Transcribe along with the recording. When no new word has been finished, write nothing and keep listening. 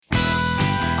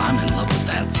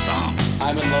that song.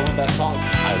 I'm in love with that song.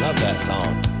 I love that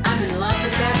song. I'm in love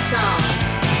with that song.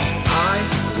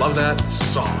 I love that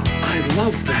song. I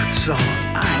love that song.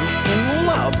 I'm in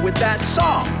love with that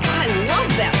song. I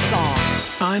love that song.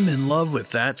 I'm in love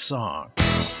with that song.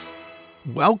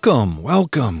 Welcome.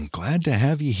 Glad to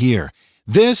have you here.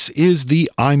 This is the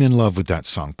I'm in love with that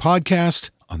song podcast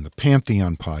on the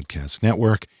Pantheon Podcast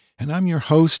Network, and I'm your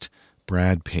host,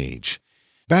 Brad Page.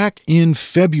 Back in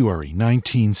February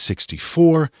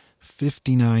 1964,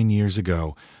 59 years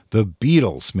ago, the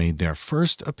Beatles made their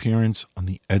first appearance on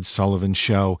The Ed Sullivan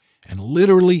Show and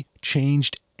literally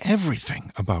changed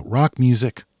everything about rock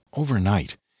music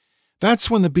overnight. That's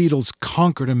when the Beatles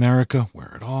conquered America,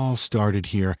 where it all started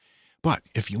here. But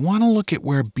if you want to look at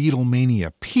where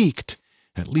Beatlemania peaked,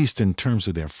 at least in terms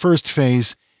of their first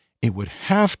phase, it would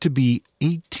have to be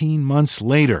 18 months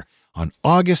later, on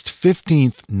August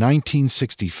 15th,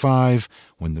 1965,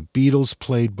 when the Beatles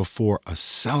played before a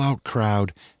sellout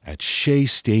crowd at Shea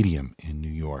Stadium in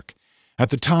New York.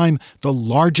 At the time, the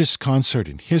largest concert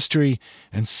in history,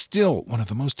 and still one of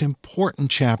the most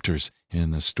important chapters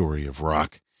in the story of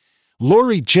rock.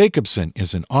 Laurie Jacobson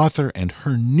is an author, and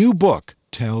her new book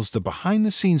tells the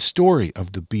behind-the-scenes story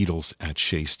of the Beatles at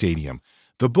Shea Stadium.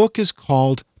 The book is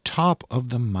called Top of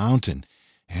the Mountain,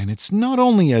 and it's not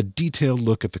only a detailed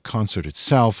look at the concert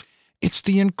itself, it's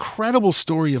the incredible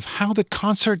story of how the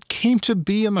concert came to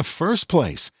be in the first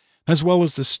place, as well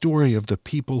as the story of the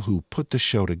people who put the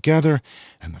show together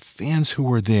and the fans who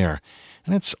were there.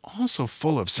 And it's also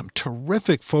full of some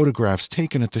terrific photographs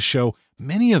taken at the show.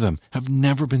 Many of them have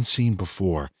never been seen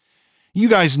before. You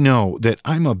guys know that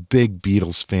I'm a big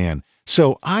Beatles fan,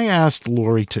 so I asked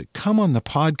Laurie to come on the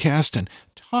podcast and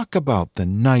talk about the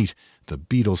night the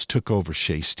Beatles took over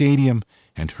Shea Stadium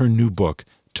and her new book,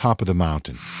 Top of the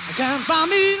Mountain. I can't buy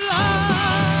me love,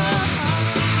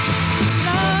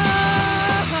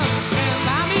 can't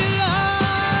buy me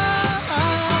love.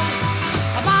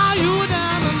 I'll buy you a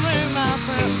diamond ring, my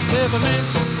friend, if it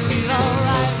makes you feel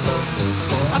alright.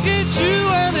 I'll get you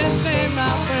anything, my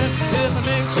friend, if it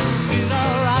makes you feel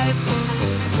alright.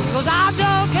 'Cause I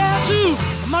don't care too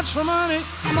much for money,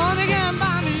 money can't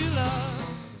buy me love.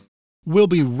 We'll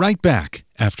be right back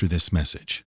after this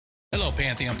message. Hello,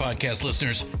 Pantheon Podcast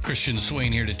listeners. Christian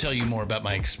Swain here to tell you more about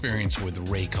my experience with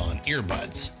Raycon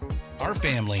earbuds. Our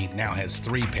family now has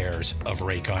 3 pairs of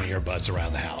Raycon earbuds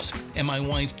around the house, and my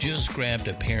wife just grabbed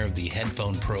a pair of the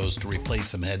Headphone Pros to replace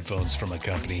some headphones from a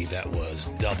company that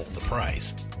was double the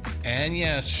price. And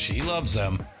yes, she loves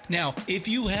them. Now, if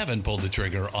you haven't pulled the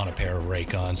trigger on a pair of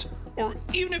Raycons, or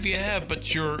even if you have,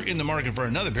 but you're in the market for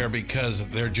another pair because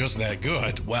they're just that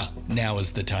good, well, now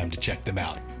is the time to check them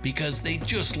out, because they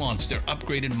just launched their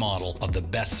upgraded model of the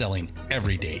best-selling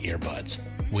everyday earbuds.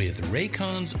 With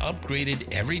Raycon's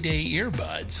upgraded everyday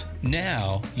earbuds,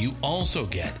 now you also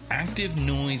get active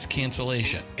noise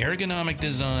cancellation, ergonomic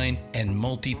design, and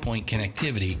multi-point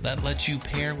connectivity that lets you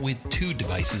pair with 2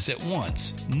 devices at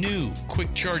once. New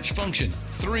quick charge function,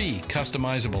 3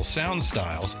 customizable sound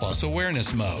styles, plus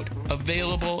awareness mode.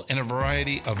 Available in a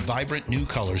variety of vibrant new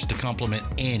colors to complement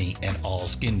any and all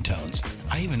skin tones.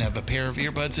 I even have a pair of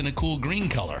earbuds in a cool green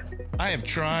color. I have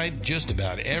tried just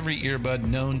about every earbud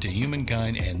known to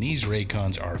humankind, and these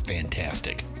Raycons are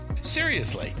fantastic.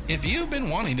 Seriously, if you've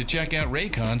been wanting to check out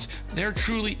Raycons, there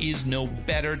truly is no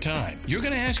better time. You're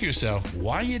going to ask yourself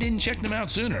why you didn't check them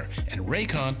out sooner, and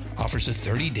Raycon offers a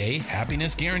 30-day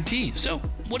happiness guarantee. So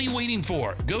what are you waiting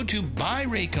for? Go to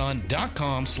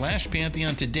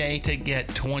buyraycon.com/Pantheon today to get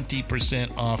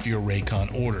 20% off your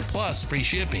Raycon order, plus free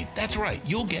shipping. That's right,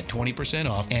 you'll get 20%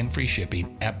 off and free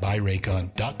shipping at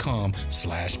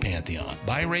buyraycon.com/Pantheon.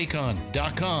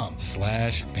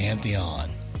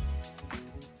 buyraycon.com/Pantheon.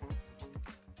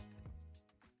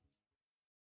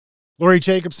 Laurie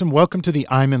Jacobson, welcome to the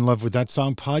I'm in love with that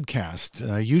song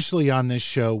podcast. Usually on this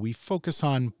show, we focus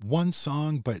on one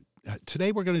song, but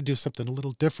today we're going to do something a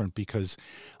little different because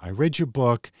I read your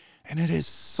book and it is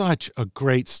such a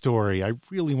great story. I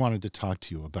really wanted to talk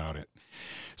to you about it.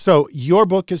 So your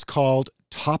book is called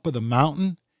Top of the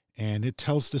Mountain, and it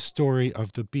tells the story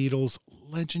of the Beatles'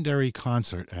 legendary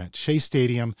concert at Shea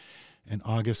Stadium in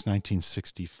August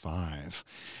 1965.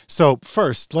 So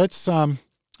first, let's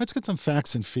get some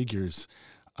facts and figures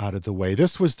out of the way.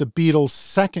 This was the Beatles'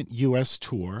 second U.S.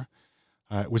 tour.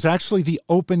 It was actually the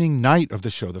opening night of the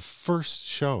show, the first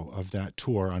show of that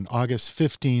tour on August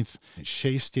 15th at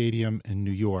Shea Stadium in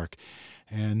New York.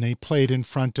 And they played in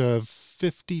front of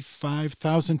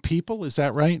 55,000 people. Is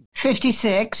that right?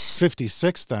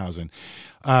 56,000,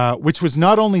 which was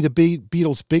not only the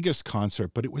Beatles' biggest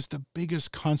concert, but it was the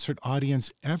biggest concert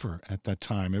audience ever at that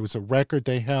time. It was a record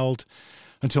they held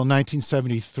until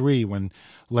 1973 when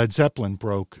Led Zeppelin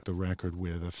broke the record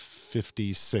with a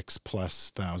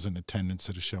 56,000+ attendance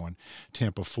at a show in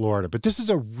Tampa, Florida. But this is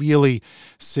a really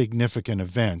significant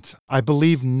event. I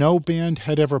believe no band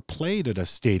had ever played at a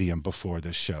stadium before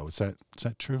this show. Is that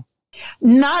true?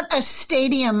 Not a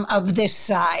stadium of this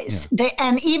size. Yeah.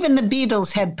 And even the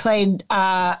Beatles had played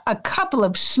a couple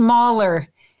of smaller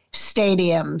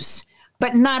stadiums,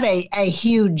 but not a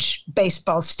huge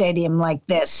baseball stadium like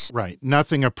this. Right.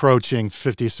 Nothing approaching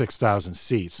 56,000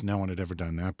 seats. No one had ever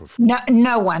done that before.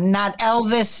 No one, not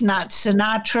Elvis, not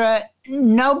Sinatra.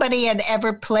 Nobody had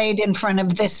ever played in front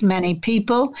of this many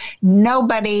people.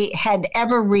 Nobody had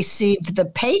ever received the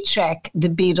paycheck the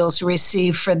Beatles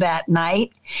received for that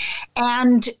night.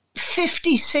 And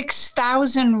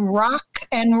 56,000 rock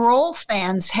and roll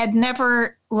fans had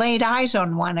never laid eyes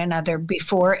on one another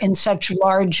before in such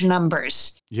large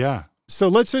numbers. Yeah. So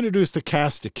let's introduce the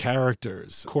cast of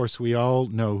characters. Of course, we all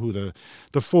know who the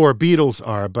four Beatles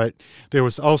are, but there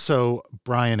was also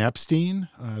Brian Epstein,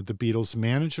 the Beatles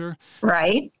manager.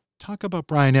 Right. Talk about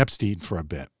Brian Epstein for a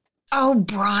bit. Oh,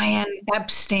 Brian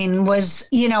Epstein was,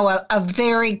 a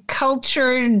very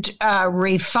cultured,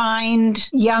 refined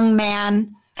young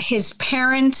man. His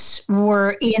parents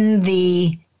were in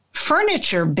the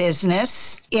furniture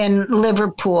business in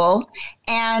Liverpool.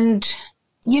 And,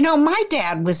 my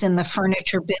dad was in the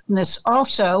furniture business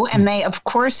also. And they, of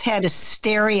course, had a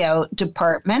stereo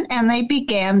department and they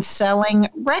began selling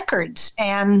records.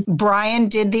 And Brian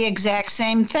did the exact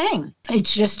same thing.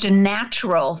 It's just a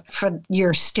natural for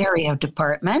your stereo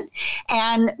department.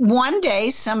 And one day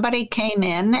somebody came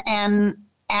in and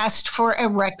asked for a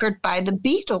record by the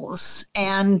Beatles,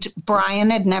 and Brian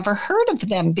had never heard of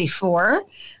them before,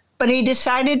 but he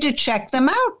decided to check them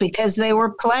out because they were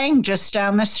playing just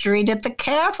down the street at the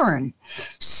Cavern.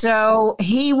 So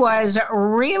he was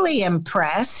really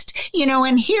impressed,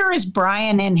 and here is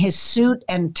Brian in his suit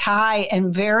and tie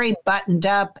and very buttoned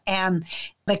up, and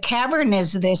the Cavern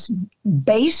is this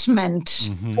basement,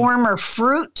 former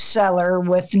fruit cellar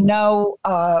with no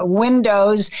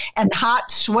windows and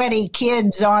hot, sweaty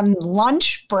kids on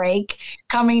lunch break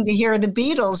coming to hear the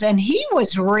Beatles. And he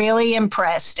was really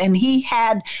impressed. And he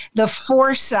had the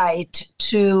foresight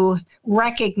to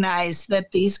recognize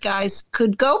that these guys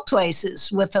could go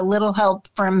places with a little help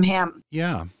from him.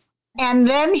 Yeah. And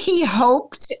then he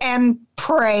hoped and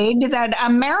prayed that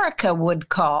America would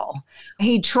call.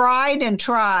 He tried and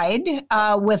tried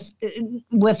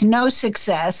with no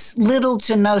success, little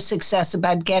to no success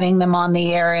about getting them on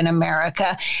the air in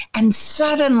America. And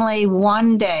suddenly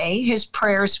one day his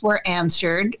prayers were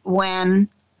answered when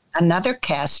another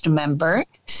cast member,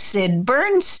 Sid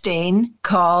Bernstein,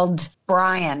 called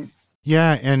Brian.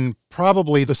 Yeah, and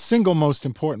probably the single most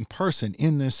important person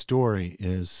in this story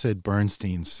is Sid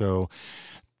Bernstein. So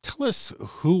tell us,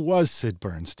 who was Sid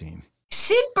Bernstein?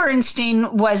 Sid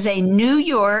Bernstein was a New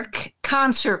York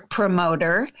concert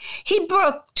promoter. He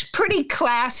booked pretty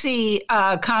classy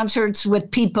concerts with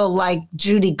people like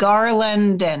Judy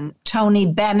Garland and Tony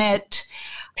Bennett,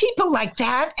 people like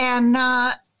that. And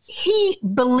he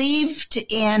believed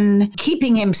in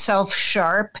keeping himself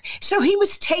sharp. So he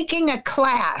was taking a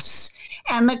class,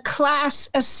 and the class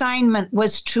assignment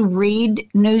was to read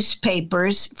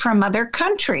newspapers from other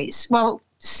countries. Well,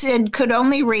 Sid could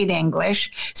only read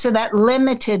English, so that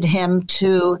limited him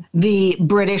to the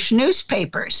British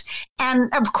newspapers.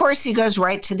 And of course, he goes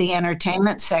right to the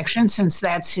entertainment section since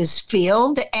that's his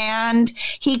field. And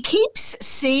he keeps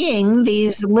seeing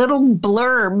these little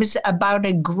blurbs about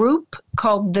a group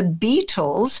called the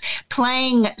Beatles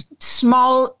playing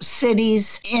small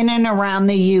cities in and around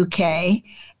the UK.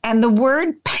 And the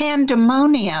word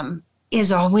pandemonium is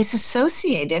always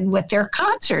associated with their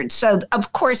concerts. So,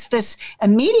 of course, this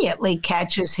immediately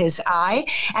catches his eye.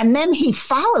 And then he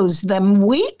follows them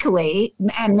weekly.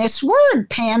 And this word,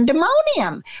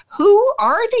 pandemonium, who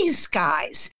are these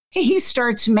guys? He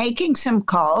starts making some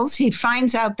calls. He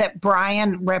finds out that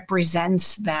Brian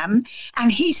represents them.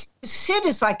 And Sid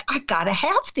is like, I got to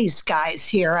have these guys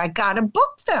here. I got to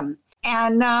book them.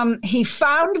 And he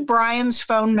found Brian's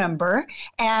phone number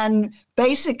and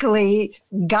basically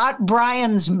got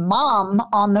Brian's mom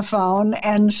on the phone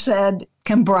and said,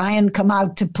 can Brian come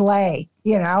out to play?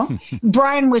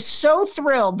 Brian was so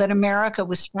thrilled that America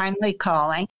was finally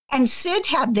calling. And Sid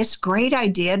had this great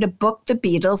idea to book the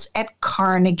Beatles at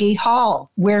Carnegie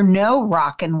Hall, where no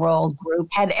rock and roll group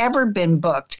had ever been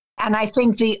booked. And I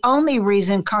think the only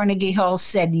reason Carnegie Hall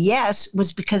said yes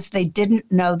was because they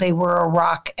didn't know they were a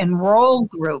rock and roll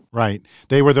group. Right.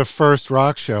 They were the first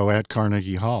rock show at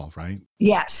Carnegie Hall, right?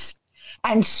 Yes.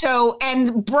 And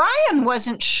Brian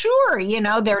wasn't sure,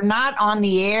 they're not on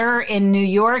the air in New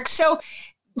York. So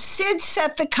Sid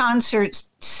set the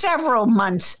concerts several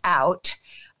months out.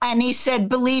 And he said,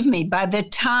 believe me, by the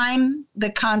time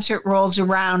the concert rolls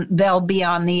around, they'll be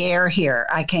on the air here.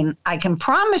 I can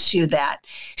promise you that.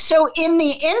 So in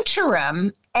the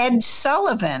interim, Ed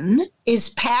Sullivan is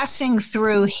passing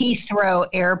through Heathrow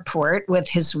Airport with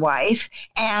his wife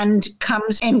and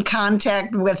comes in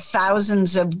contact with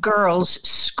thousands of girls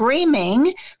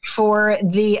screaming for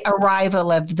the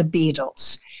arrival of the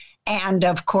Beatles. And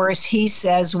of course, he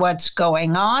says what's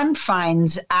going on,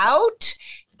 finds out,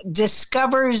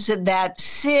 discovers that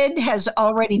Sid has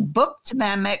already booked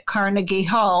them at Carnegie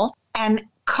Hall, and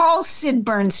calls Sid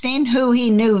Bernstein, who he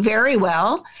knew very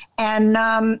well, and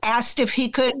asked if he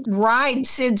could ride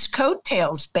Sid's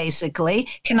coattails, basically.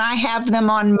 Can I have them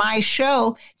on my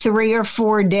show 3 or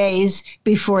 4 days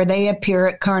before they appear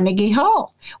at Carnegie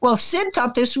Hall? Well, Sid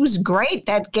thought this was great.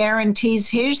 That guarantees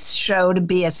his show to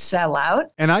be a sellout.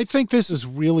 And I think this is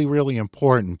really, really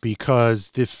important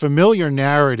because the familiar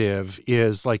narrative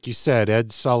is, like you said,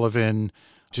 Ed Sullivan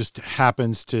just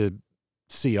happens to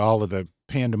see all of the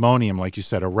pandemonium, like you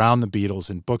said, around the Beatles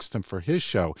and books them for his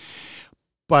show.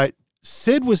 But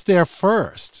Sid was there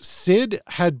first. Sid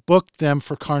had booked them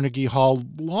for Carnegie Hall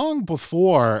long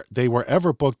before they were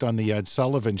ever booked on the Ed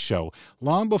Sullivan Show,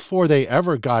 long before they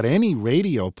ever got any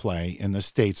radio play in the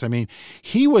States. I mean,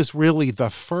 he was really the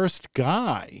first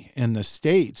guy in the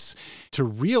States to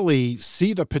really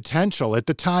see the potential at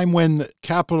the time when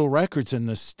Capitol Records in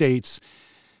the States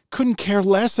couldn't care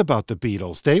less about the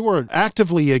Beatles. They were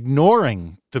actively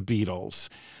ignoring the Beatles.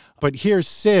 But here's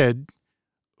Sid,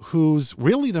 who's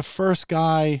really the first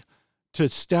guy to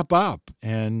step up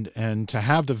and to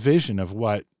have the vision of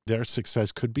what their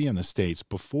success could be in the States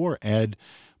before Ed,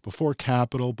 before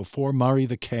Capitol, before Murray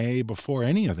the K, before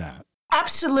any of that.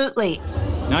 Absolutely.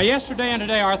 Now, yesterday and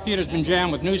today, our theater's been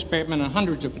jammed with newspapermen and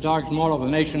hundreds of photographers from all over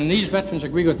the nation, and these veterans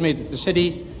agree with me that the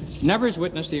city never has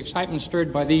witnessed the excitement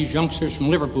stirred by these youngsters from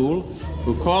Liverpool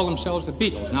who call themselves the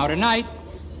Beatles. Now, tonight,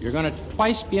 you're going to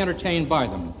twice be entertained by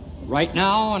them. Right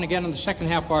now, and again in the second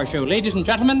half of our show. Ladies and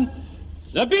gentlemen,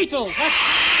 the Beatles!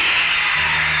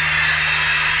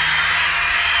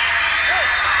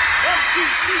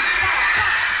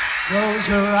 Close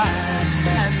your eyes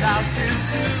and I'll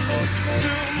kiss you.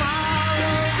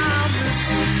 Tomorrow I'll miss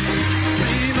you.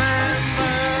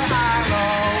 Remember, I'll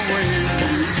always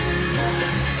do.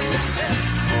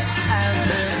 And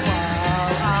then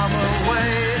while I'm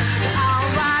away, I'll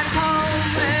ride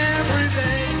home every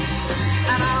day,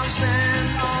 and I'll send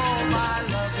all my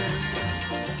loving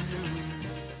to you.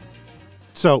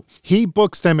 So he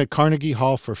books them at Carnegie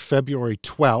Hall for February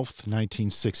 12th,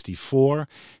 1964.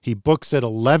 He books it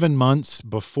 11 months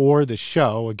before the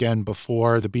show, again,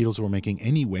 before the Beatles were making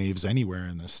any waves anywhere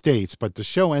in the States. But the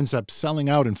show ends up selling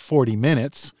out in 40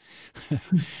 minutes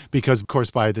because, of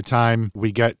course, by the time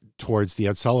we get towards the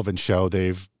Ed Sullivan Show,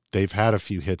 they've had a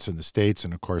few hits in the States,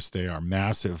 and of course they are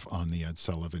massive on the Ed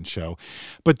Sullivan Show.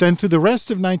 But then through the rest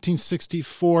of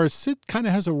 1964, Sid kind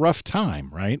of has a rough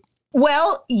time, right?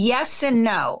 Well, yes and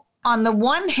no. On the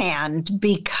one hand,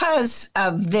 because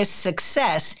of this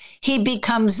success, he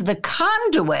becomes the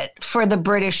conduit for the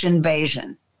British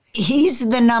invasion. He's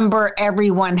the number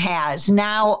everyone has.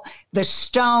 Now, the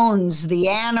Stones, the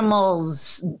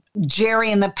Animals,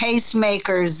 Jerry and the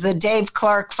Pacemakers, the Dave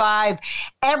Clark Five,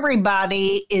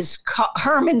 everybody is,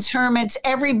 Herman's Hermits,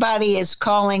 everybody is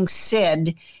calling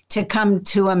Sid to come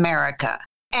to America.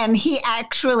 And he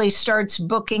actually starts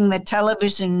booking the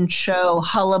television show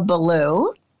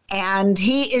Hullabaloo. And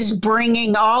he is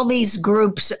bringing all these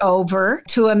groups over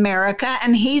to America,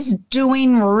 and he's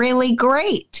doing really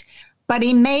great. But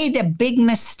he made a big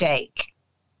mistake.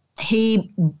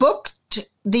 He booked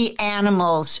the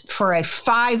Animals for a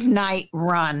 5-night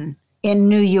run in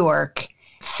New York,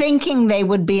 thinking they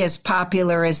would be as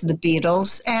popular as the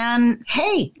Beatles. And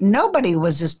hey, nobody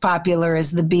was as popular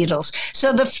as the Beatles.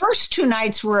 So the first 2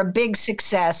 nights were a big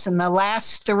success. And the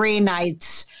last 3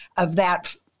 nights of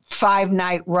that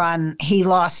 5-night run, he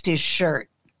lost his shirt.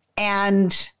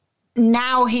 And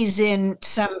now he's in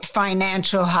some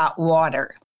financial hot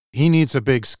water. He needs a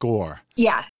big score.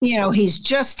 Yeah. You know, he's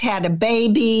just had a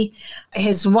baby.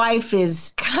 His wife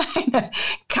is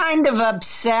kind of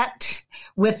upset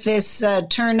with this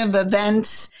turn of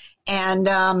events. And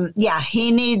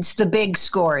he needs the big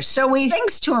score. So he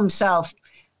thinks to himself,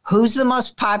 who's the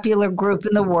most popular group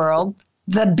in the world?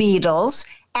 The Beatles.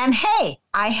 And hey,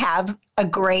 I have a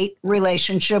great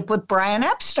relationship with Brian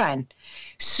Epstein.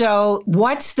 So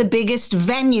what's the biggest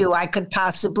venue I could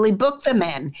possibly book them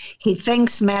in? He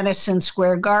thinks Madison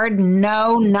Square Garden.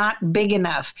 No, not big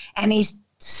enough. And he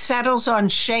settles on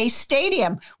Shea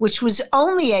Stadium, which was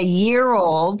only a year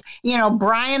old. You know,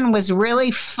 Brian was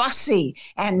really fussy,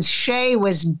 and Shea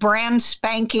was brand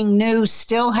spanking new,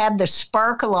 still had the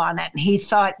sparkle on it. And he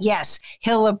thought, yes,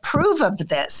 he'll approve of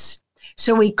this.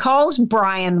 So he calls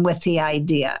Brian with the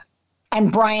idea.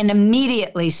 And Brian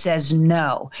immediately says,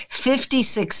 no,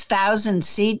 56,000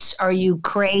 seats. Are you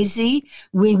crazy?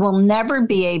 We will never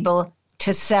be able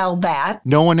to sell that.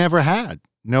 No one ever had.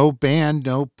 No band,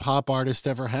 no pop artist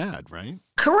ever had, right?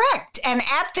 Correct. And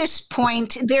at this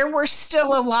point, there were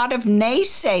still a lot of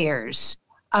naysayers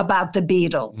about the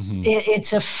Beatles.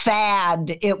 It's a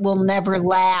fad. It will never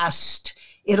last.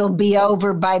 It'll be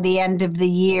over by the end of the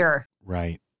year.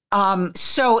 Right.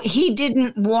 So he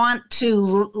didn't want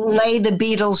to lay the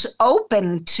Beatles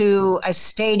open to a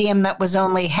stadium that was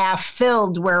only half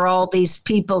filled, where all these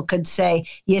people could say,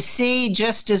 you see,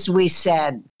 just as we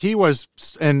said. He was,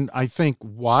 and I think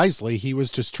wisely, he was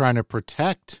just trying to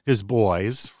protect his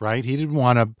boys, right? He didn't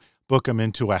want to book them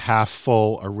into a half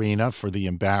full arena for the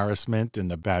embarrassment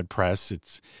and the bad press.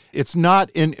 It's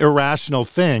not an irrational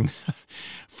thing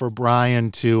for Brian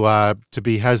to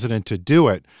be hesitant to do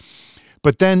it.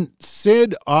 But then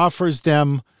Sid offers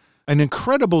them an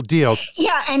incredible deal.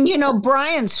 Yeah, and you know,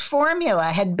 Brian's formula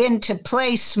had been to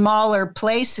play smaller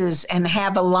places and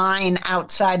have a line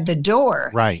outside the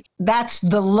door. Right. That's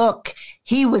the look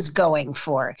he was going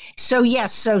for. So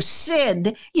yes, so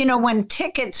Sid, you know, when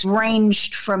tickets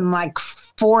ranged from like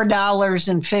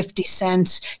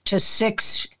 $4.50 to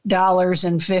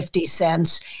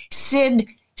 $6.50, Sid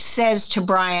says to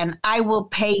Brian, I will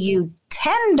pay you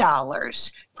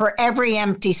 $10 for every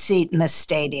empty seat in the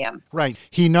stadium. Right.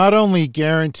 He not only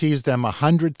guarantees them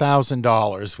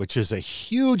 $100,000, which is a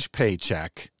huge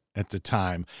paycheck at the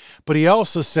time, but he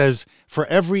also says, for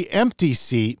every empty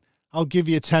seat, I'll give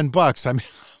you $10. I mean,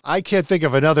 I can't think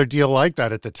of another deal like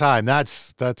that at the time.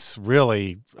 That's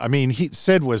really, I mean,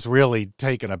 Sid was really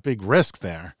taking a big risk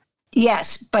there.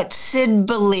 Yes, but Sid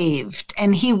believed,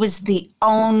 and he was the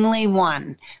only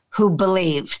one who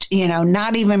believed. You know,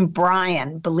 not even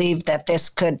Brian believed that this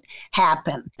could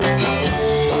happen. Oh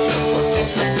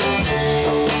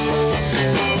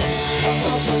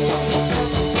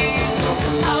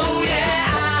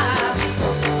yeah,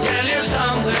 I'll tell you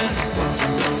something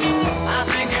I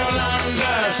think you'll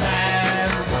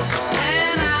understand.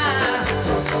 And I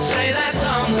say that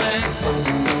something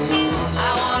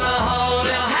I wanna hold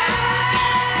your hand.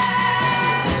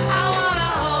 I wanna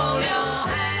hold your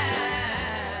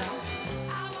hand.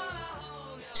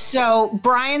 So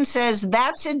Brian says,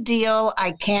 that's a deal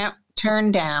I can't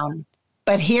turn down,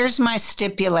 but here's my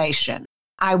stipulation.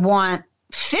 I want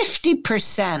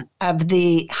 50% of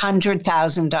the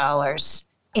 $100,000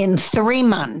 in 3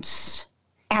 months.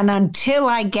 And until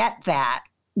I get that,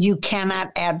 you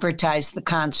cannot advertise the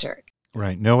concert.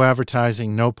 Right. No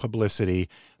advertising, no publicity,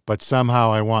 but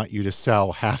somehow I want you to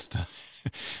sell half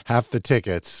the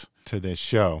tickets to this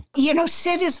show. You know,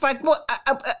 Sid is like, well,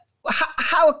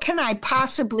 how can I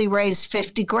possibly raise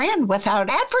 $50,000 without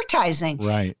advertising?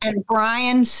 Right. And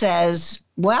Brian says,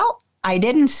 well, I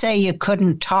didn't say you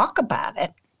couldn't talk about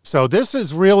it. So this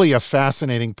is really a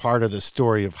fascinating part of the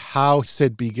story of how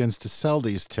Sid begins to sell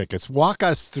these tickets. Walk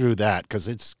us through that, because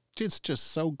it's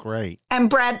just so great. And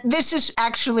Brad, this is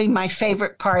actually my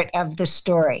favorite part of the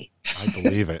story. I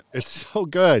believe it. It's so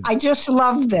good. I just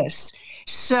love this.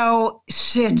 So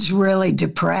Sid's really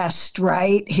depressed,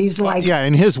 right? He's like, yeah,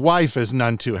 and his wife is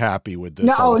none too happy with this.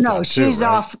 No, she's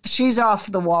off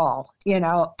the wall. You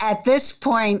know, at this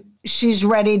point, she's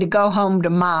ready to go home to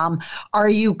mom. Are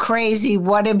you crazy?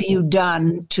 What have you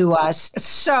done to us?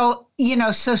 So, you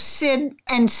know, so Sid,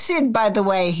 by the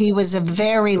way, he was a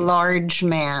very large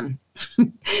man.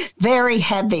 Very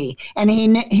heavy, and he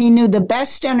knew the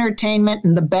best entertainment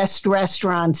and the best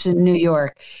restaurants in New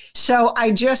York. So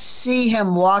I just see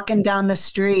him walking down the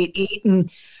street,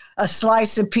 eating a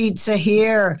slice of pizza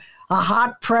here, a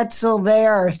hot pretzel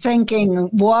there, thinking,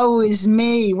 woe is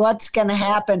me, what's going to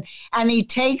happen? And he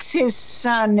takes his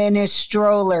son in his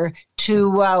stroller to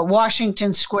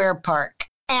Washington Square Park.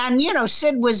 And, you know,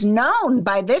 Sid was known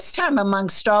by this time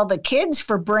amongst all the kids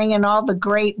for bringing all the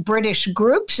great British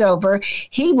groups over.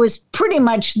 He was pretty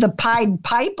much the Pied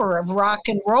Piper of rock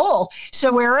and roll.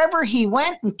 So wherever he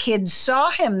went and kids saw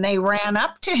him, they ran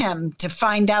up to him to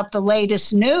find out the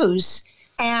latest news.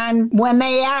 And when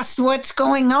they asked, what's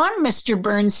going on, Mr.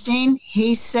 Bernstein,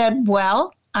 he said,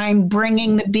 well, I'm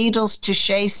bringing the Beatles to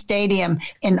Shea Stadium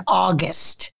in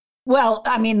August. Well,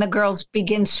 I mean, the girls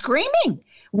begin screaming.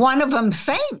 One of them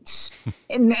faints,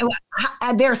 and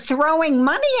they're throwing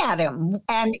money at him.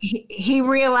 And he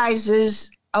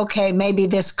realizes okay, maybe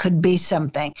this could be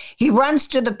something. He runs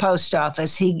to the post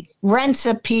office. He rents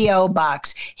a P.O.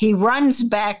 box. He runs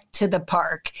back to the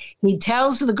park. He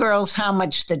tells the girls how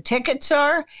much the tickets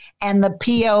are and the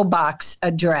P.O. box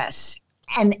address.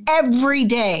 And every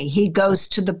day he goes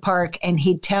to the park and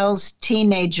he tells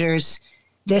teenagers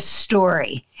this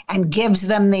story and gives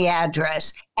them the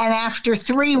address. And after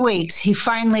 3 weeks, he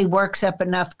finally works up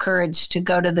enough courage to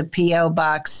go to the P.O.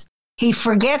 box. He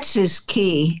forgets his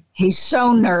key. He's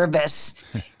so nervous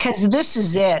because this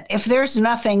is it. If there's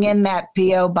nothing in that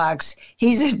P.O. box,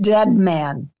 he's a dead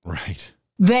man. Right.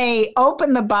 They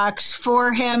open the box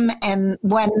for him, and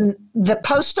when the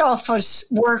post office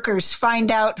workers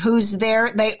find out who's there,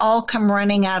 they all come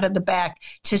running out of the back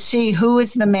to see who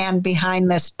is the man behind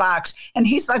this box. And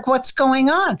he's like, what's going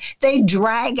on? They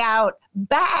drag out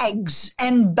bags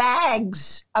and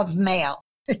bags of mail.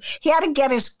 He had to get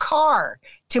his car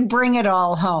to bring it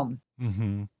all home.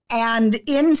 Mm-hmm. And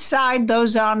inside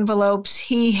those envelopes,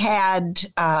 he had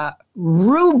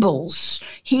rubles.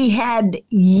 He had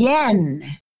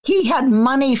yen. He had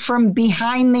money from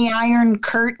behind the Iron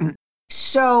Curtain.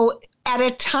 So at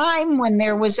a time when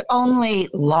there was only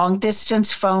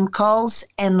long-distance phone calls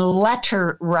and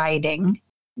letter writing,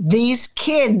 these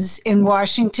kids in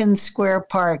Washington Square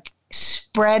Park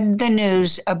spread the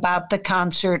news about the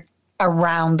concert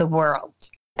around the world.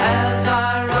 As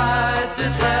I write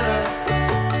this letter,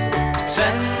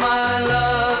 send my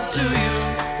love to you.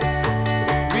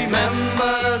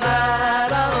 Remember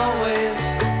that I'll always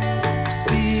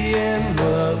be in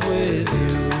love with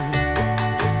you.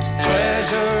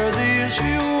 Treasure these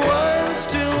few words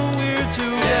till we're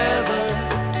together.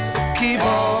 Keep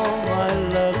all my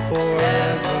love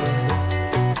forever.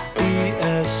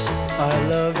 P.S. I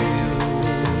love you.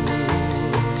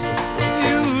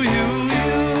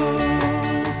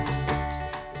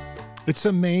 It's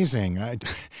amazing.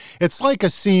 It's like a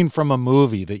scene from a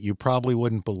movie that you probably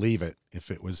wouldn't believe it if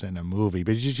it was in a movie.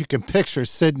 But you can picture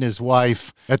Sid and his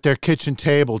wife at their kitchen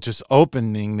table just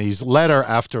opening these letter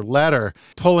after letter,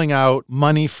 pulling out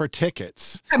money for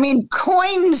tickets. I mean,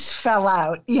 coins fell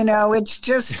out, it's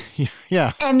just...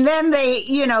 Yeah. And then they,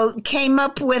 came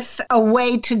up with a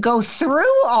way to go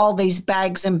through all these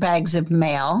bags and bags of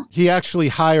mail. He actually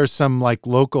hires some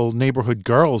local neighborhood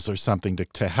girls or something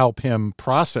to help him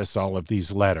process all of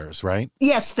these letters, right?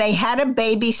 Yes, they had a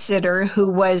babysitter who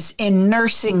was in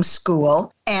nursing school,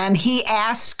 and he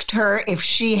asked her if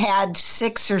she had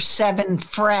 6 or 7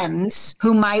 friends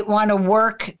who might want to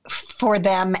work for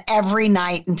them every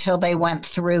night until they went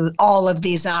through all of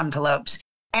these envelopes.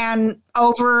 And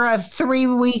over a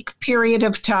 3-week period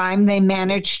of time, they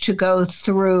managed to go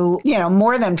through,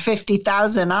 more than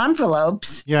 50,000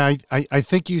 envelopes. Yeah, I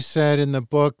think you said in the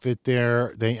book that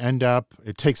they end up,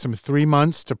 it takes them 3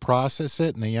 months to process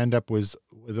it, and they end up with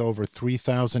over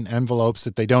 3,000 envelopes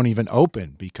that they don't even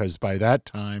open because by that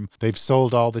time they've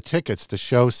sold all the tickets. The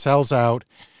show sells out,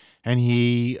 and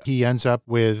he ends up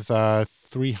with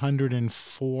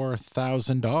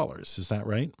 $304,000. Is that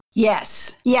right?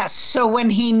 Yes. So when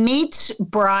he meets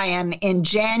Brian in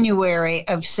January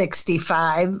of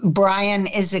 65, Brian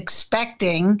is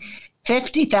expecting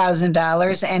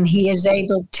 $50,000, and he is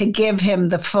able to give him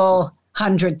the full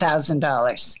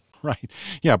 $100,000. Right.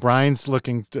 Yeah, Brian's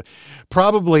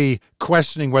probably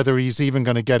questioning whether he's even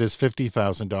going to get his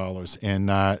 $50,000,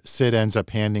 and Sid ends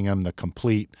up handing him the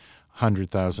complete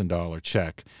 $100,000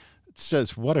 check. It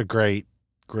says, what a great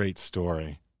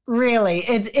story. Really,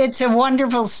 it's a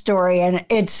wonderful story, and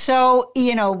it's so,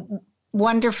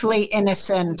 wonderfully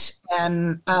innocent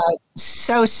and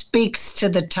so speaks to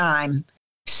the time.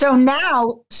 So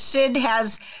now Sid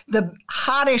has the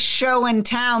hottest show in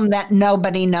town that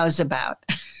nobody knows about.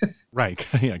 Right,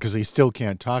 yeah, because he still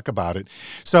can't talk about it.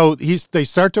 So they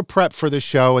start to prep for the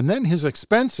show, and then his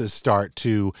expenses start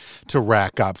to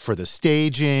rack up for the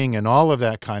staging and all of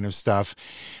that kind of stuff.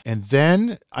 And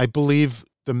then I believe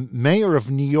the mayor of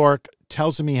New York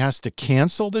tells him he has to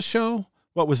cancel the show.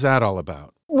 What was that all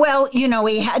about? Well, he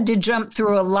had to jump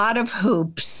through a lot of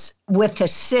hoops with the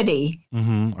city.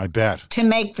 Mm-hmm, I bet. To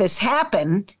make this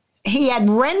happen. He had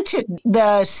rented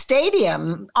the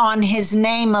stadium on his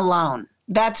name alone.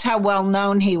 That's how well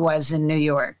known he was in New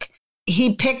York.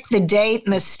 He picked the date,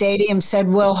 and the stadium said,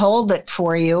 we'll hold it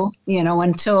for you,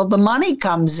 until the money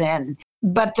comes in.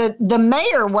 But the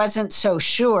mayor wasn't so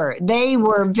sure. They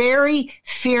were very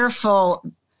fearful,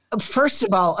 first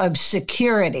of all, of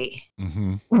security.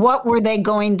 Mm-hmm. What were they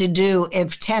going to do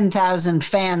if 10,000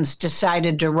 fans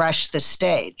decided to rush the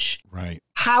stage? Right.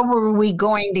 How were we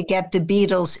going to get the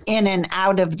Beatles in and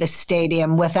out of the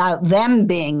stadium without them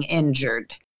being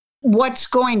injured? what's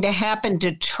going to happen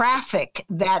to traffic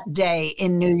that day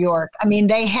in New York. I mean,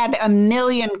 they had a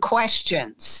million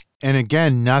questions. And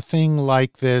again, nothing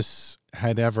like this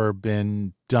had ever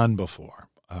been done before,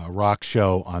 a rock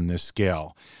show on this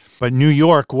scale. But New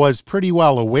York was pretty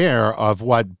well aware of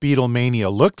what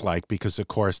Beatlemania looked like because, of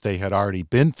course, they had already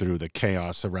been through the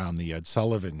chaos around the Ed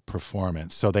Sullivan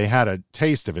performance. So they had a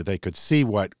taste of it. They could see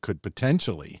what could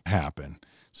potentially happen.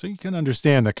 So you can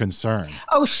understand the concern.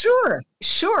 Oh, sure.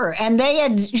 And they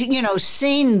had,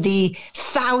 seen the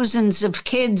thousands of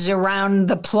kids around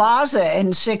the plaza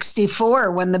in 64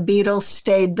 when the Beatles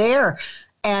stayed there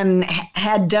and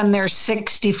had done their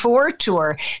 64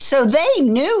 tour. So they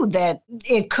knew that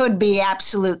it could be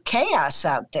absolute chaos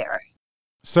out there.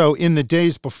 So in the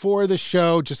days before the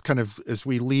show, just kind of as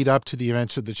we lead up to the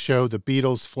events of the show, the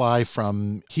Beatles fly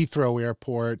from Heathrow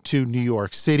Airport to New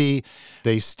York City.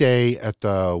 They stay at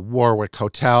the Warwick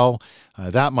Hotel.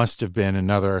 That must have been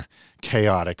another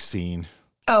chaotic scene.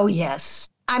 Oh, yes.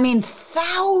 I mean,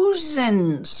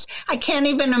 thousands. I can't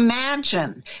even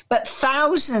imagine, but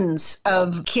thousands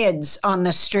of kids on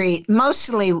the street,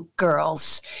 mostly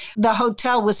girls. The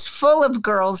hotel was full of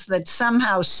girls that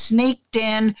somehow sneaked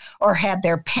in or had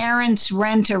their parents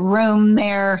rent a room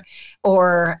there,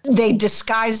 or they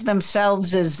disguised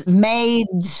themselves as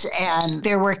maids. And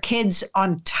there were kids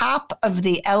on top of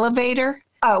the elevator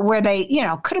where they,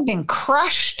 could have been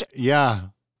crushed. Yeah.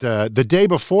 The day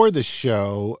before the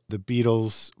show, the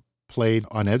Beatles played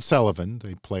on Ed Sullivan.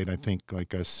 They played, I think,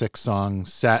 like a 6-song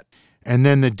set. And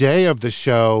then the day of the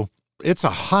show, it's a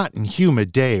hot and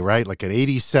humid day, right? Like an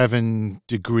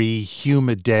 87-degree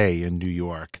humid day in New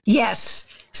York. Yes,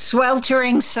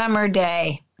 sweltering summer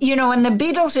day. And the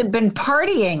Beatles had been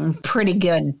partying pretty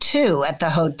good, too, at the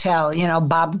hotel.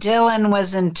 Bob Dylan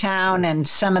was in town and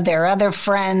some of their other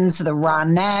friends, the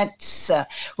Ronettes,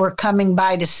 were coming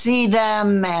by to see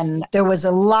them. And there was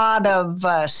a lot of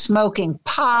smoking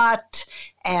pot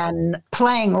and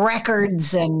playing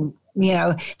records. And,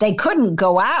 they couldn't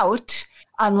go out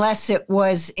unless it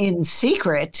was in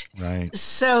secret. Right.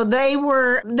 So they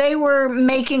were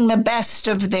making the best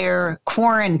of their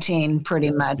quarantine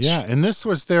pretty much. Yeah, and this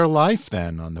was their life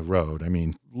then on the road. I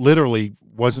mean, literally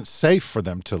wasn't safe for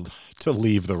them to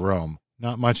leave the room.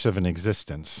 Not much of an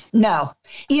existence. No.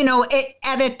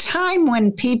 At a time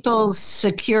when people's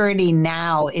security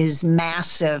now is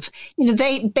massive,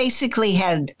 they basically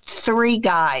had 3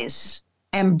 guys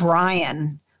and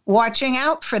Brian watching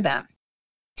out for them.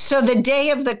 So the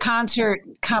day of the concert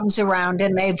comes around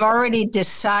and they've already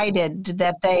decided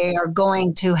that they are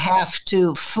going to have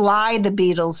to fly the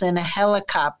Beatles in a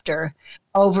helicopter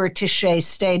over to Shea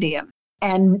Stadium.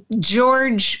 And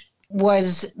George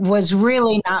was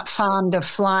really not fond of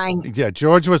flying. Yeah,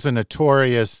 George was a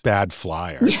notorious bad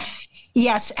flyer.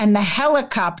 Yes, and the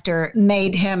helicopter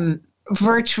made him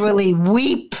virtually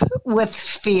weep with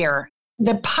fear.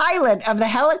 The pilot of the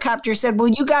helicopter said, well,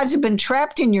 you guys have been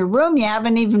trapped in your room. You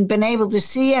haven't even been able to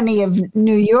see any of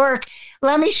New York.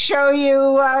 Let me show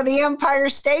you the Empire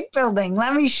State Building.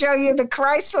 Let me show you the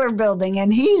Chrysler Building.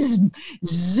 And he's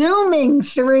zooming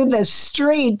through the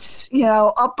streets,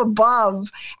 up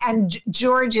above. And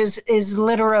George is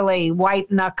literally white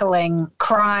knuckling,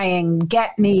 crying,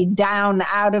 get me down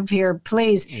out of here,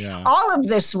 please. Yeah. All of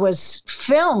this was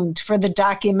filmed for the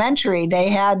documentary. They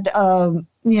had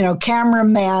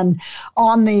cameraman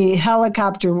on the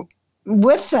helicopter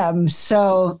with them.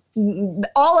 So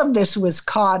all of this was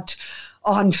caught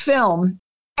on film.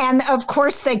 And of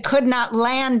course, they could not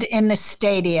land in the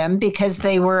stadium because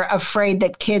they were afraid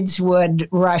that kids would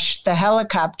rush the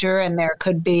helicopter and there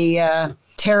could be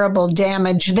terrible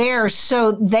damage there.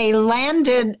 So they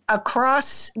landed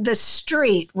across the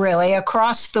street, really,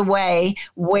 across the way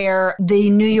where the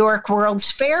New York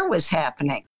World's Fair was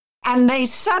happening. And they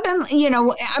suddenly,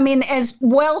 as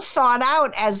well thought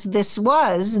out as this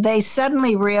was, they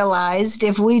suddenly realized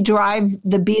if we drive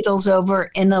the Beatles over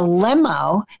in a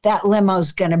limo, that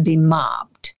limo's going to be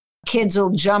mobbed. Kids will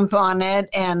jump on it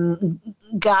and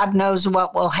God knows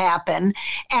what will happen.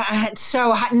 And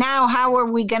so now how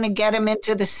are we going to get them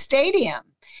into the stadium?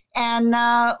 And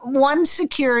one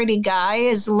security guy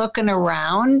is looking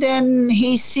around and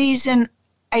he sees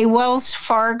a Wells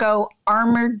Fargo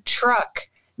armored truck.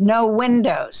 No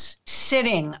windows,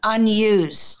 sitting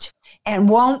unused, and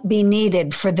won't be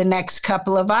needed for the next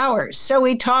couple of hours. So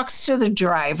he talks to the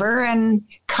driver and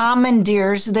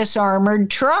commandeers this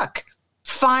armored truck,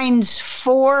 finds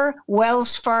 4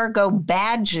 Wells Fargo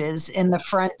badges in the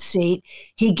front seat.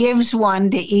 He gives one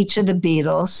to each of the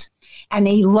Beatles, and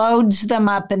he loads them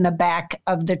up in the back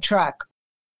of the truck.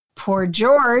 Poor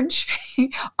George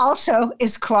also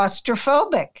is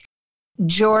claustrophobic.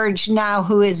 George, now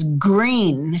who is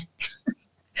green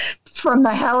from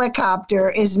the helicopter,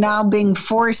 is now being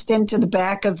forced into the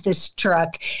back of this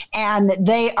truck, and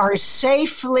they are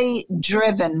safely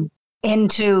driven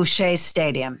into Shea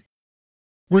Stadium.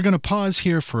 We're going to pause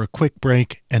here for a quick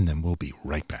break, and then we'll be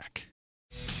right back.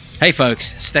 Hey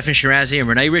folks, Stefan Shirazi and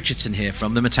Renee Richardson here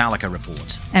from the Metallica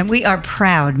Report. And we are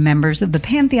proud members of the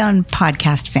Pantheon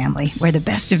podcast family, where the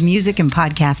best of music and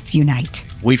podcasts unite.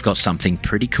 We've got something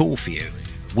pretty cool for you.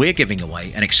 We're giving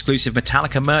away an exclusive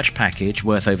Metallica merch package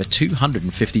worth over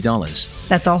 $250.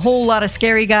 That's a whole lot of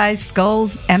Scary Guys,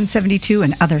 Skulls, M72,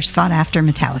 and other sought-after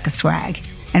Metallica swag.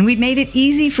 And we've made it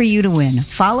easy for you to win.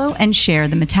 Follow and share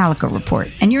the Metallica Report,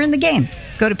 and you're in the game.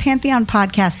 Go to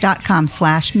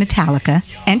pantheonpodcast.com/Metallica,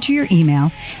 enter your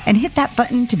email, and hit that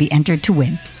button to be entered to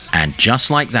win. And just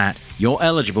like that, you're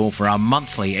eligible for our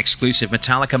monthly exclusive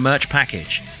Metallica merch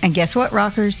package. And guess what,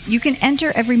 rockers? You can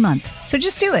enter every month, so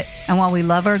just do it. And while we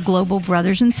love our global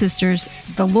brothers and sisters,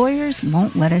 the lawyers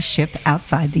won't let us ship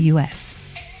outside the U.S.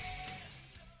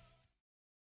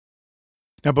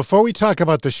 Now, before we talk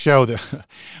about the show,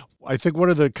 I think one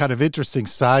of the kind of interesting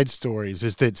side stories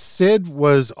is that Sid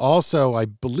was also, I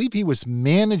believe he was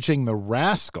managing the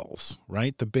Rascals,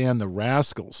 right? The band The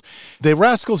Rascals. The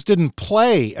Rascals didn't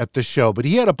play at the show, but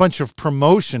he had a bunch of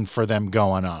promotion for them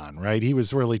going on, right? He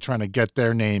was really trying to get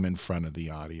their name in front of the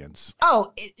audience.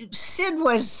 Oh, Sid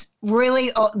was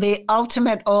really the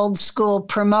ultimate old school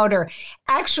promoter.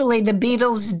 Actually, the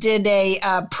Beatles did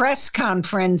a press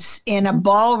conference in a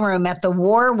ballroom at the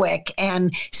Warwick,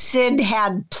 and Sid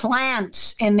had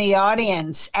plants in the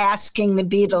audience asking the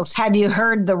Beatles, have you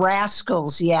heard the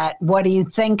Rascals yet? What do you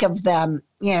think of them?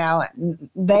 You know,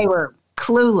 they were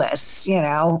clueless, you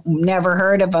know, never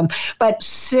heard of them. But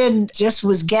Sid just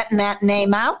was getting that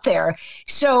name out there.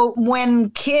 So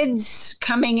when kids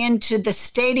coming into the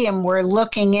stadium were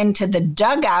looking into the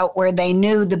dugout where they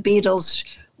knew the Beatles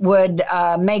would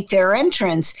make their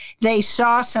entrance, they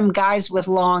saw some guys with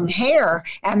long hair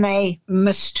and they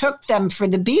mistook them for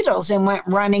the Beatles and went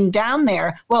running down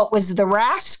there. Well, it was the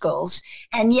Rascals.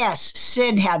 And yes,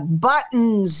 Sid had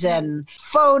buttons and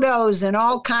photos and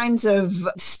all kinds of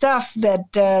stuff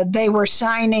that they were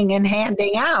signing and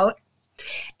handing out.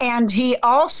 And he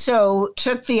also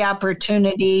took the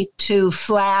opportunity to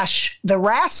flash, the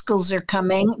Rascals are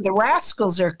coming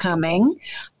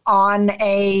on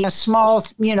a small,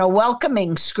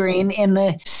 welcoming screen in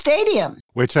the stadium.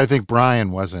 Which I think Brian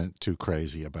wasn't too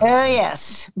crazy about. Oh,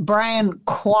 yes. Brian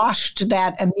quashed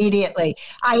that immediately.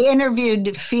 I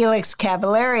interviewed Felix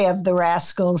Cavalieri of the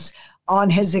Rascals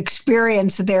on his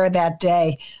experience there that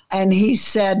day. And he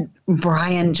said,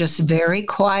 Brian just very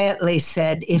quietly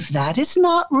said, if that is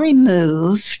not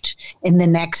removed in the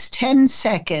next 10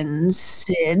 seconds,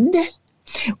 Sid,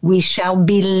 we shall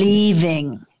be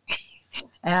leaving.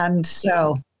 And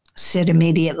so Sid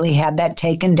immediately had that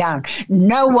taken down.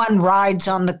 No one rides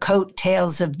on the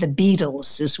coattails of the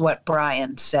Beatles, is what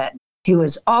Brian said. He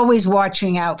was always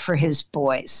watching out for his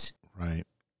boys. Right.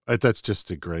 That's just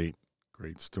a great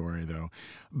story, though.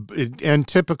 And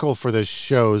typical for the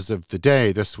shows of the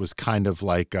day, this was kind of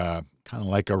like a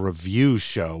review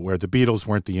show where the Beatles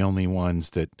weren't the only ones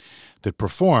that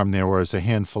performed. There was a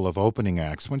handful of opening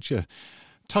acts. Why don't you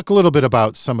talk a little bit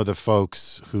about some of the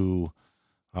folks who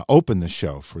opened the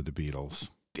show for the Beatles?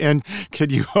 And can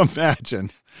you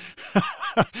imagine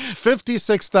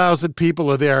 56,000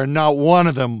 people are there and not one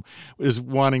of them is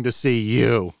wanting to see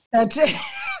you? That's it.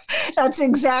 That's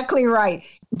exactly right.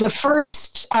 The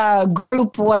first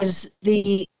group was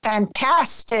the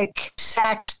fantastic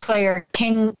sax player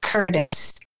King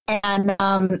Curtis. And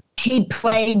he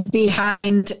played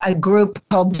behind a group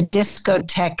called the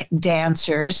Discotheque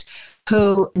Dancers,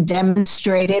 who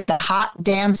demonstrated the hot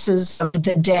dances of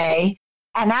the day.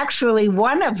 And actually,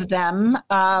 one of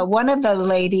the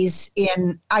ladies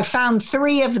I found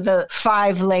 3 of the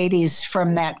 5 ladies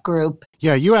from that group.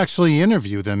 Yeah, you actually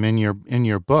interview them in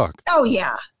your book. Oh,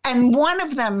 yeah. And one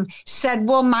of them said,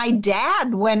 well, my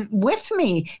dad went with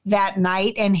me that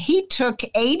night and he took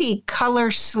 80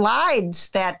 color slides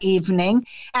that evening.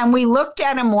 And we looked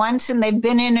at them once and they've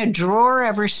been in a drawer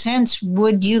ever since.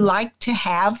 Would you like to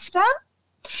have them?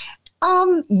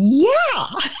 Yeah.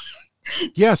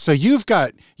 Yeah, so you've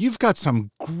got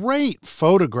some great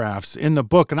photographs in the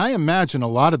book, and I imagine a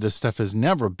lot of this stuff has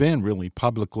never been really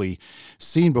publicly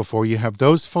seen before. You have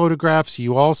those photographs.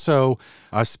 You also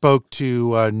spoke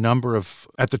to a number of,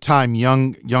 at the time,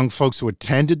 young folks who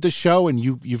attended the show, and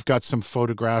you've got some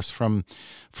photographs from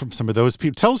some of those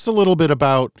people. Tell us a little bit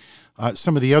about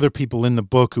some of the other people in the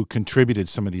book who contributed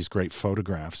some of these great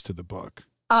photographs to the book.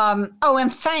 Oh,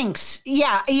 and thanks.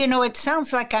 Yeah, it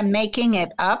sounds like I'm making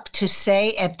it up to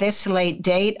say at this late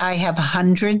date I have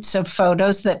hundreds of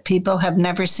photos that people have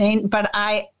never seen, but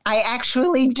I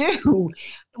actually do.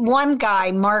 One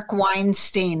guy, Mark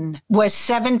Weinstein, was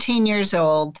 17 years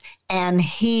old, and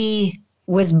he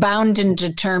was bound and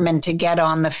determined to get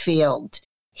on the field.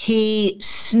 He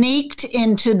sneaked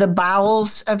into the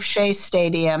bowels of Shea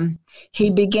Stadium. He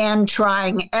began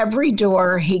trying every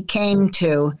door he came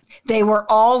to. They were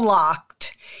all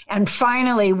locked. And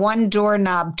finally, one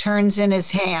doorknob turns in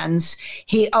his hands.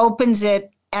 He opens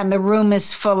it, and the room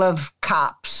is full of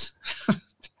cops.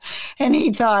 And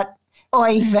he thought,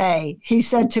 oy vey. He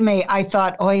said to me, I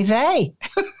thought, oy vey.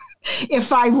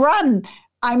 If I run,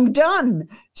 I'm done.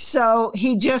 So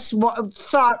he just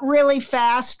thought really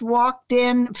fast, walked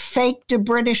in, faked a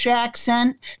British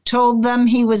accent, told them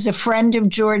he was a friend of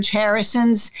George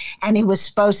Harrison's, and he was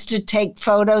supposed to take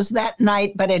photos that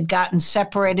night, but had gotten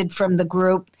separated from the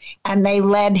group, and they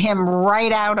led him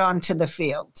right out onto the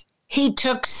field. He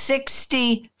took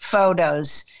 60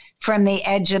 photos from the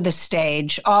edge of the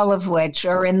stage, all of which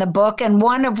are in the book, and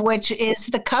one of which is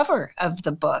the cover of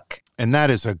the book. And that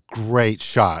is a great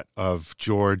shot of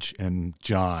George and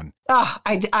John. Oh,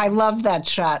 I love that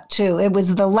shot, too. It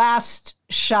was the last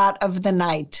shot of the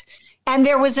night. And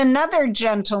there was another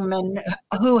gentleman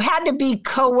who had to be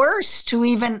coerced to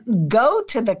even go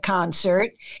to the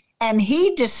concert. And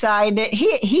he decided,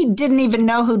 he didn't even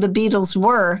know who the Beatles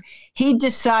were. He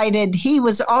decided he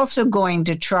was also going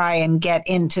to try and get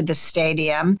into the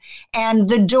stadium. And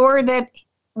the door that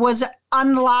was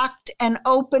unlocked and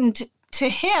opened to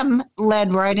him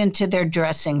led right into their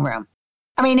dressing room.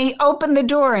 I mean, he opened the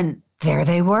door and there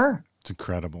they were. It's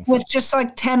incredible. With just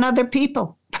like 10 other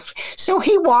people. So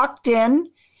he walked in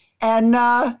and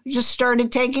just started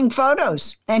taking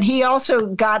photos. And he also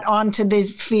got onto the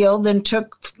field and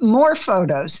took more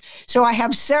photos. So I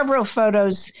have several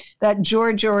photos that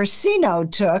George Orsino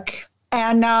took.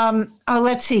 And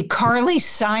let's see, Carly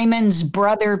Simon's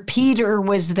brother Peter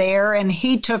was there, and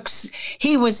he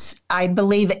was, I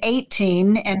believe,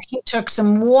 18, and he took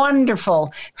some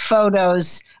wonderful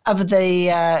photos of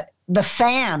the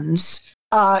fans.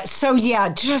 So yeah,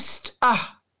 just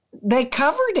they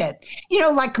covered it.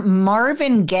 Like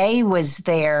Marvin Gaye was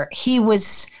there. He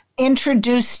was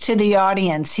introduced to the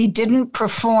audience. He didn't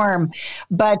perform,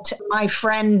 but my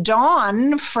friend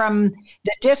Dawn from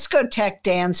the Discotheque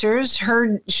Dancers,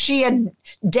 she had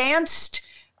danced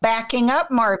backing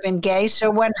up Marvin Gaye. So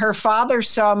when her father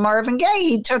saw Marvin Gaye,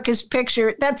 he took his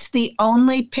picture. That's the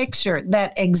only picture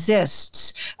that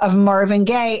exists of Marvin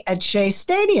Gaye at Shea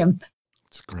Stadium.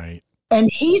 It's great. And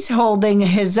he's holding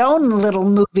his own little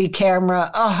movie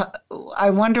camera. Oh, I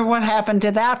wonder what happened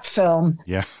to that film.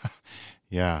 Yeah.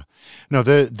 Yeah. No,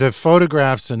 the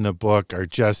photographs in the book are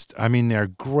just, they're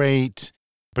great.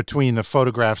 Between the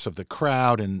photographs of the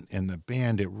crowd and the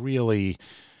band, it really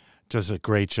does a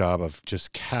great job of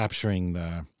just capturing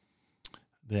the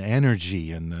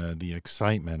energy and the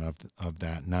excitement of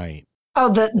that night. Oh,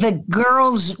 the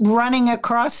girls running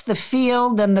across the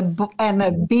field and the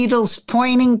Beatles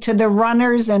pointing to the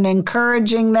runners and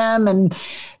encouraging them, and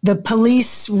the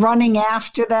police running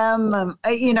after them.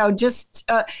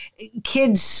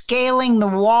 Kids scaling the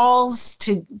walls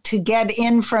to get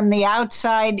in from the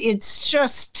outside. It's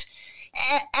just,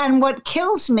 and what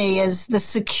kills me is the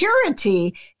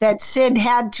security that Sid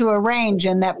had to arrange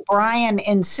and that Brian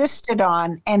insisted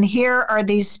on. And here are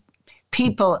these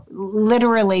people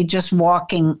literally just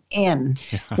walking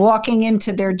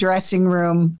into their dressing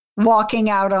room, walking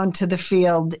out onto the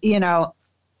field.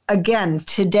 Again,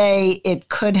 today it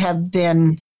could have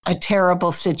been a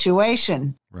terrible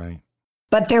situation. Right.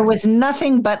 But there was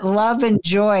nothing but love and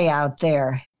joy out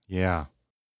there. Yeah.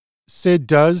 Sid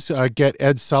does get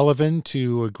Ed Sullivan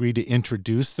to agree to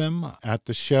introduce them at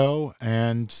the show,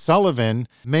 and Sullivan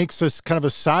makes us kind of a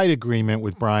side agreement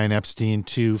with Brian Epstein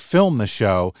to film the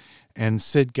show. And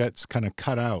Sid gets kind of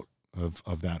cut out of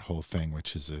that whole thing,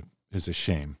 which is a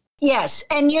shame. Yes.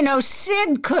 And,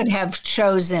 Sid could have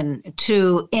chosen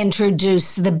to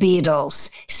introduce the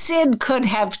Beatles. Sid could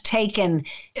have taken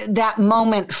that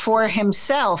moment for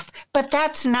himself, but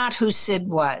that's not who Sid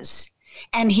was.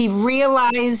 And he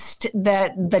realized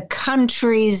that the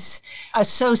country's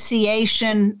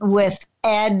association with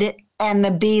Ed and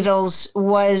the Beatles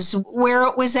was where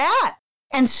it was at.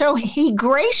 And so he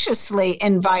graciously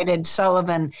invited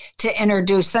Sullivan to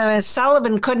introduce them, as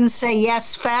Sullivan couldn't say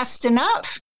yes fast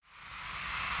enough.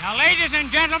 Now, ladies and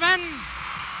gentlemen,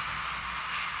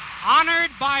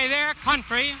 honored by their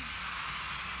country,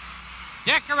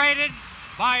 decorated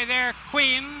by their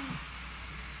queen,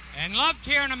 and loved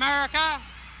here in America,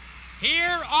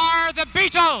 Here are the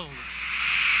Beatles.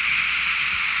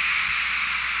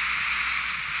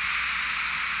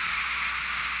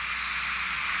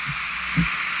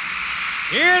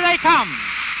 Here they come.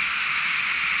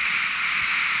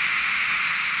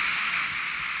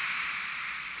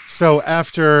 So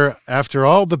after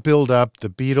all the build-up, the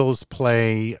Beatles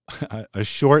play a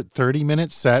short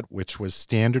 30-minute set, which was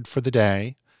standard for the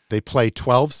day. They play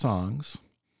 12 songs.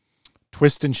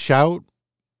 Twist and Shout,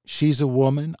 She's a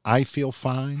Woman, I Feel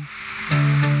Fine.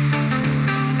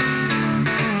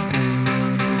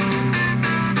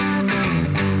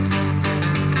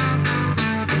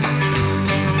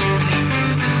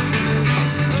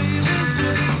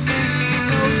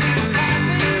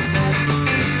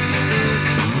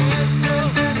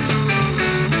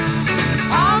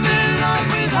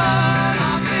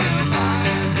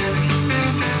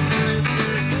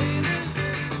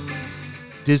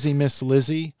 Dizzy Miss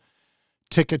Lizzie,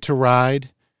 Ticket to Ride,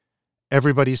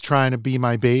 Everybody's Trying to Be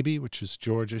My Baby, which is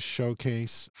George's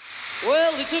showcase.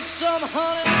 Well, they took some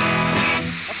honey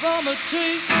from a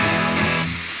tree,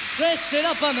 dressed it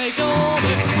up and they called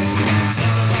it.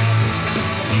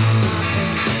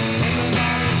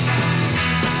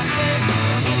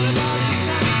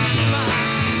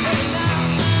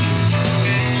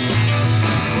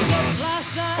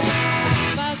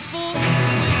 Fast full,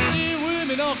 50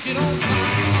 women knocking on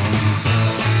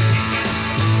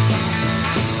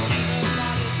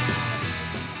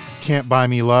Can't Buy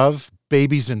Me Love,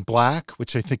 Babies in Black,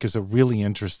 which I think is a really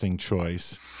interesting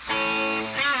choice.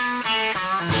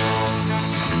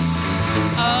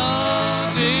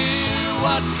 Oh, dear,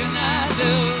 what can I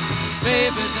do?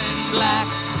 Babies in black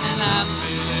and I'm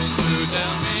feeling blue.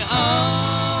 Tell me,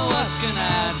 oh, what can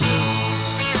I do?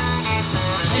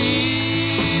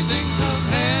 She thinks of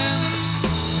him,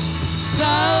 so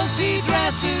she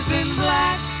dresses in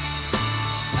black,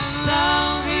 and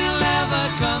long he'll never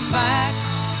come back.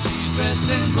 She's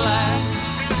dressed in black.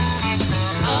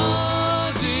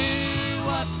 Oh dear,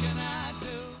 what can I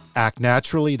do? Act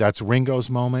Naturally, that's Ringo's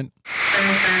moment.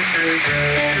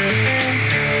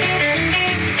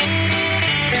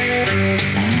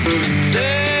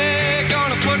 They're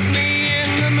gonna put me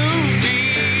in the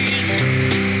movies.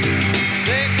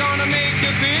 They're gonna make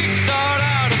a big star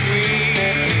out of me.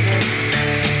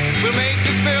 We'll make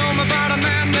a film about a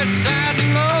man that's sad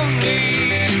and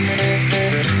lonely,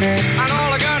 and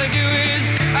all I gotta do is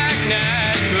act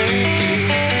naturally.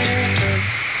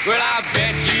 Well, I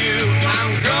bet you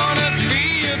I'm gonna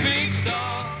be a big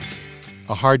star.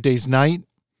 A Hard Day's Night,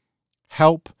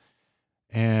 Help,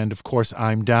 and of course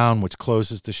I'm Down, which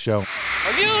closes the show.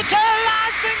 You tell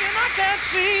lies thinking I can't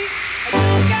see.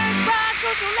 You can't cry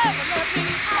 'cause you'll never let me.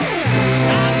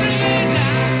 I'm really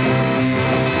down,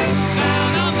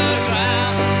 down on the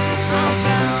ground. I'm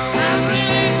down, I'm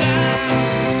really down.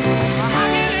 How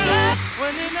can you laugh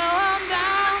when you know I'm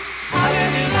down? How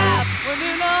can you laugh when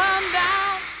you know I'm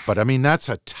down? But I mean, that's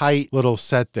a tight little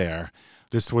set there.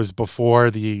 This was before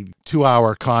the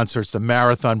 2-hour concerts, the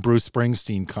marathon Bruce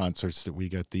Springsteen concerts that we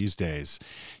get these days.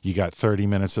 You got 30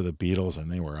 minutes of the Beatles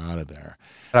and they were out of there.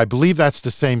 I believe that's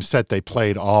the same set they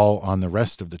played all on the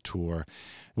rest of the tour.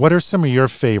 What are some of your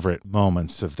favorite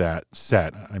moments of that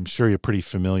set? I'm sure you're pretty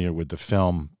familiar with the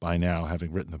film by now,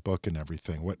 having written the book and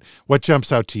everything. What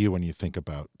jumps out to you when you think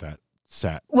about that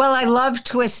set? Well, I love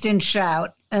Twist and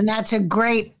Shout, and that's a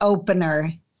great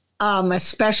opener.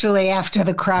 Especially after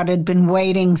the crowd had been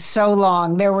waiting so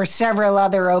long. There were several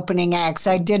other opening acts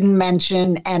I didn't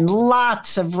mention and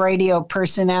lots of radio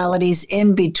personalities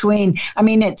in between. I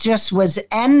mean, it just was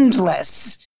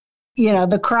endless. You know,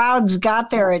 the crowds got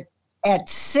there at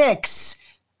 6.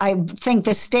 I think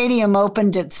the stadium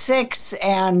opened at 6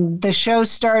 and the show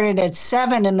started at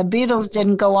 7 and the Beatles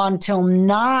didn't go on till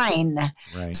 9.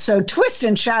 Right. So Twist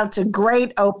and Shout's a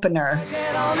great opener.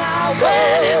 Get on now,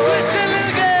 well, twist a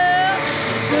little girl.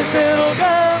 Twist little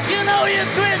girl, you know you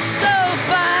twist so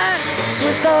fine.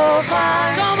 Twist so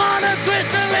fine. Come on and twist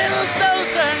a little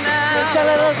closer now. Twist a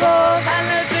little closer. And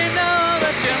let me know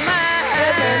that you're mine.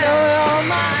 Let me know you're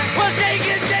mine. Well, shake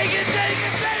it, baby,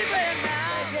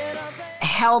 now.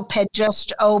 Help had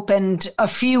just opened a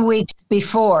few weeks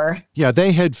before. Yeah,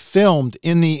 they had filmed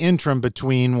in the interim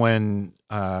between when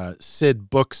Sid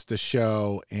books the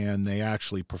show and they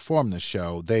actually perform the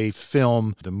show. They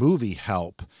film the movie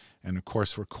Help and, of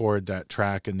course, record that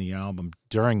track in the album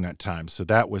during that time. So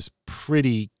that was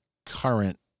pretty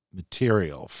current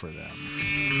material for them.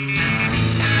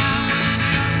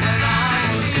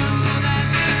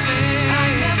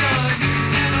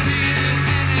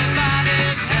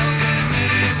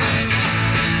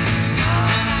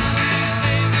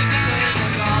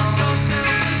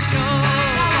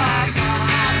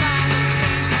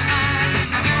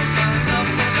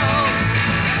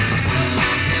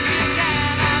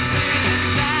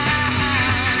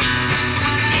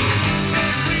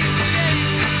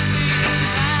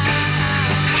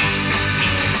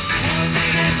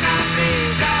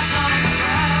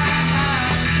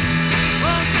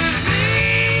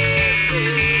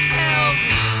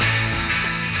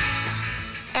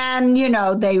 And,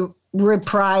 they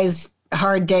reprised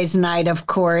Hard Day's Night, of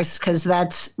course, because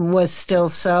that was still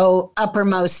so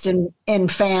uppermost in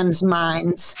fans'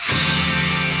 minds.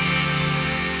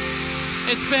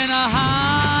 It's been a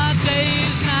hard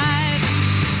day's night,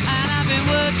 and I've been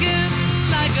working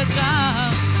like a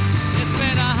dog. It's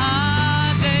been a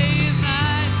hard day's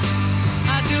night,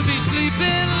 I do be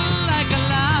sleeping like a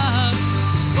log.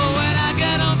 But when I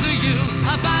get home to you,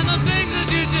 I find the things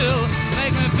that you do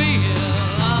make me feel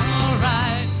all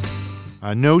right.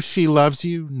 No, She Loves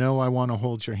You. No, I Want to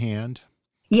Hold Your Hand.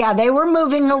 Yeah, they were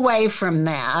moving away from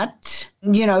that,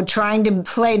 trying to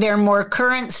play their more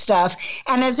current stuff.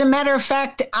 And as a matter of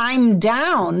fact, I'm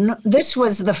Down. This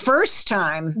was the first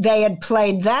time they had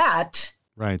played that.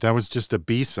 Right. That was just a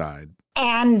B-side.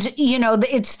 And,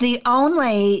 it's the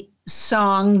only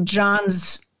song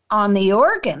John's on the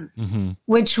organ,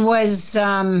 which was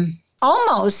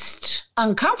almost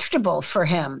uncomfortable for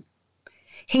him.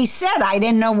 He said, I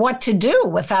didn't know what to do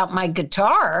without my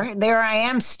guitar. There I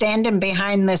am standing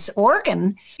behind this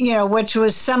organ, which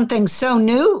was something so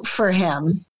new for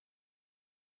him.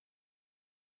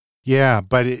 Yeah,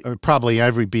 but probably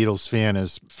every Beatles fan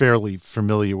is fairly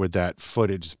familiar with that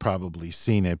footage, has probably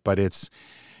seen it. But it's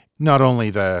not only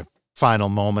the final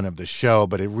moment of the show,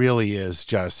 but it really is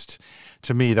just,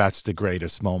 to me, that's the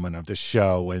greatest moment of the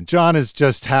show. And John is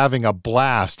just having a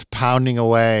blast pounding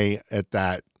away at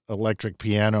that electric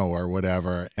piano or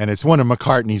whatever. And it's one of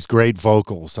McCartney's great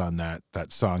vocals on that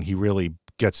song. He really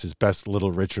gets his best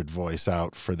Little Richard voice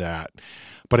out for that.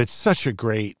 But it's such a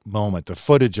great moment. The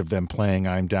footage of them playing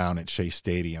I'm Down at Shea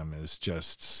Stadium is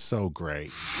just so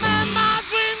great. Man, my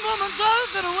dream woman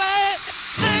throws it away.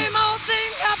 Same old thing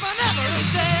happen every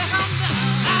day. I'm down.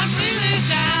 I'm really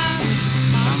down.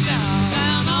 I'm down.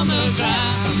 Down on the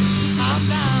ground. I'm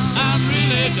down. I'm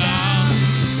really down.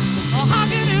 Oh, how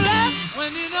can you laugh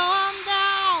when you know I'm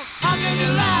down? How can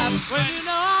you laugh when you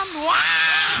know I'm wow?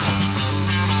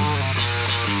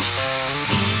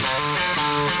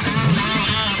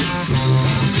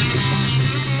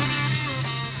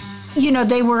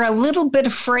 They were a little bit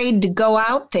afraid to go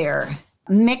out there.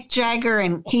 Mick Jagger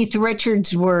and Keith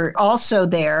Richards were also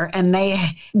there, and they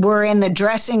were in the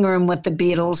dressing room with the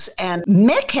Beatles. And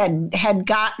Mick had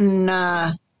gotten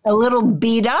a little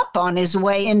beat up on his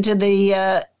way into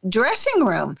the dressing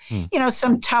room.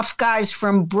 Some tough guys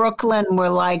from Brooklyn were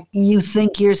like, you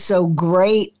think you're so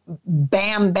great,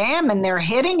 bam, bam, and they're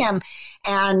hitting him.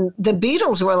 And the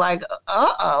Beatles were like,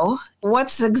 uh-oh,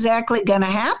 what's exactly going to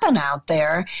happen out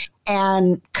there?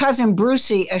 And Cousin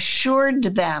Brucey assured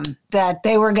them that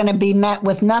they were going to be met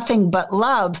with nothing but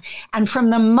love. And from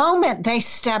the moment they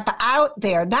step out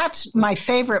there, that's my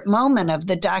favorite moment of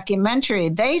the documentary.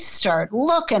 They start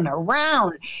looking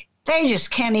around. They just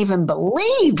can't even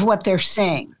believe what they're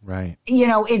seeing. Right.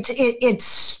 It's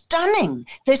stunning,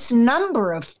 this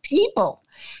number of people.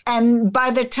 And by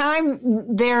the time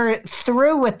they're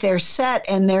through with their set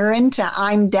and they're into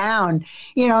I'm Down,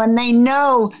 and they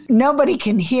know nobody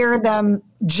can hear them.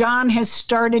 John has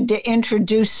started to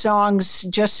introduce songs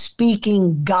just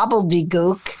speaking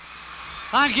gobbledygook.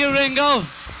 Thank you, Ringo.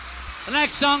 The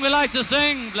next song we like to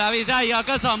sing, when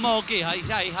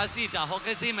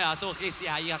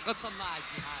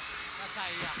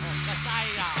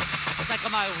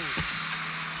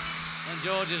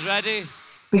George is ready.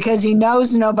 Because he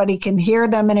knows nobody can hear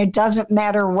them and it doesn't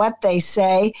matter what they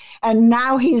say. And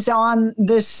now he's on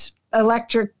this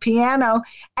electric piano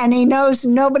and he knows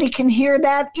nobody can hear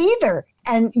that either.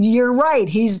 And you're right,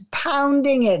 he's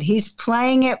pounding it. He's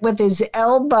playing it with his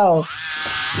elbow.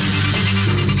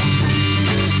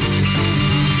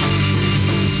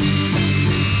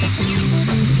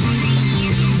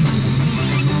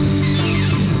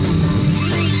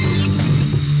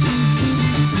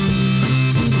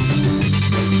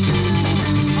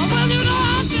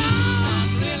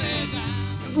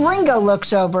 Ringo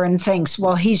looks over and thinks,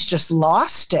 well, he's just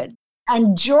lost it.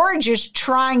 And George is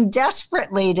trying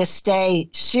desperately to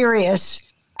stay serious.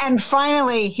 And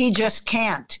finally, he just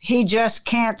can't. He just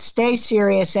can't stay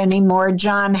serious anymore.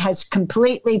 John has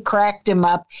completely cracked him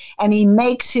up, and he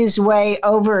makes his way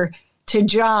over to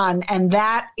John. And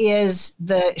that is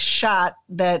the shot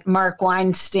that Mark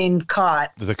Weinstein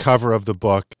caught. The cover of the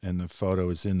book, and the photo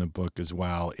is in the book as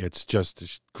well. It's just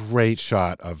a great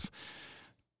shot of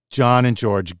John and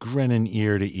George grinning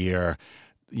ear to ear.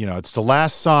 It's the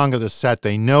last song of the set.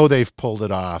 They know they've pulled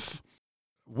it off.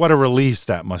 What a release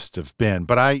that must have been.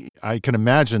 But I can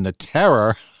imagine the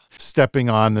terror stepping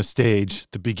on the stage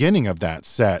at the beginning of that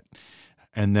set.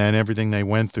 and then everything they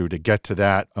went through to get to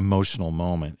that emotional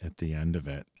moment at the end of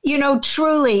it. You know,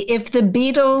 truly, if the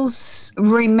Beatles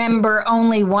remember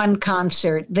only one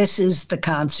concert, this is the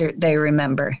concert they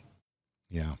remember.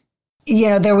 Yeah. You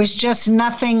know, there was just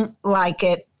nothing like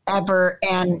it ever.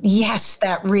 And yes,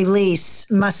 that release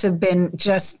must have been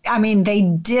just, I mean, they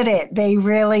did it. They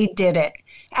really did it.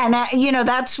 And, you know,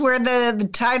 that's where the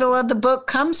title of the book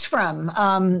comes from.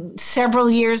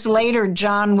 Several years later,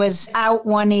 John was out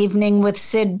one evening with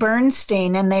Sid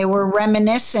Bernstein, and they were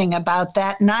reminiscing about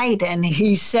that night. And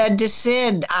he said to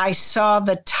Sid, I saw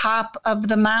the top of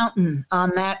the mountain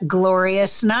on that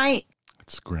glorious night.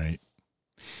 That's great.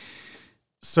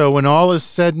 So when all is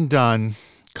said and done,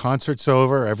 concert's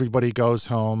over, everybody goes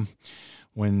home.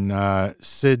 When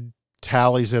Sid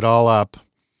tallies it all up,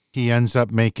 he ends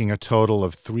up making a total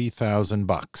of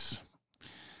 $3,000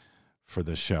 for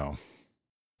the show.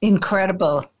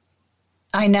 Incredible.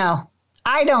 I know.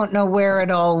 I don't know where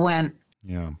it all went.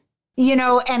 Yeah. You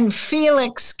know, and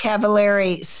Felix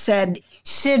Cavalieri said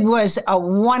Sid was a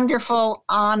wonderful,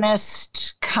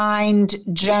 honest, kind,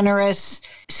 generous,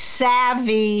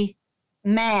 savvy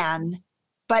man.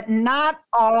 But not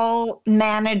all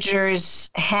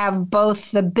managers have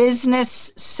both the business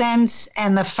sense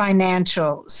and the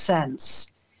financial sense.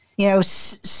 You know,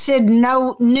 Sid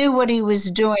knew what he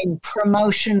was doing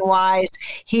promotion-wise.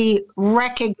 He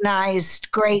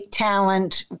recognized great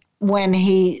talent when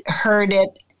he heard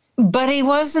it, but he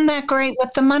wasn't that great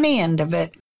with the money end of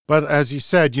it. But as you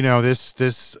said, you know,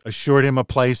 this assured him a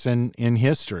place in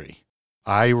history.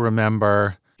 I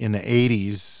remember in the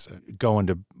 80s going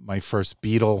to my first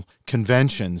Beatle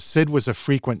conventions. Sid was a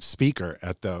frequent speaker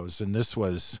at those, and this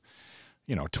was,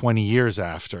 20 years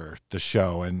after the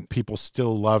show, and people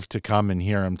still love to come and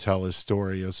hear him tell his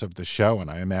stories of the show, and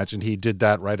I imagine he did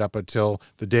that right up until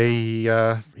the day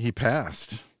he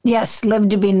passed. Yes,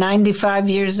 lived to be 95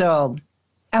 years old,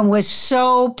 and was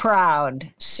so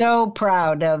proud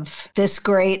of this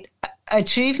great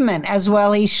achievement, as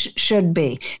well he should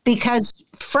be, because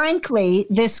frankly,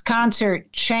 this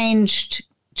concert changed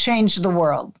the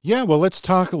world. Yeah, well, let's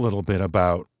talk a little bit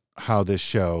about how this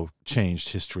show changed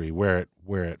history, where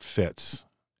it fits,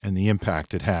 and the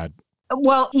impact it had.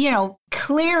 Well,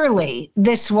 clearly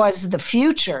this was the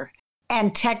future,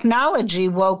 and technology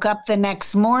woke up the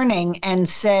next morning and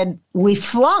said, we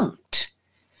flunked.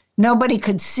 Nobody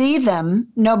could see them,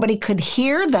 nobody could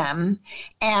hear them,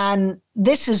 and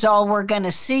this is all we're going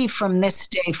to see from this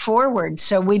day forward,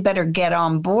 so we better get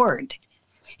on board.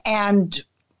 And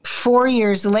 4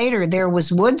 years later, there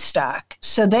was Woodstock,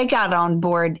 so they got on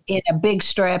board in a big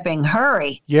strapping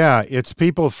hurry. Yeah, it's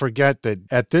people forget that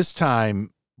at this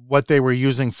time, what they were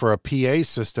using for a PA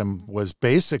system was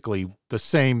basically the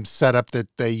same setup that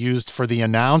they used for the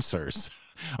announcers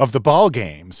of the ball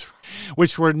games,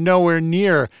 which were nowhere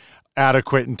near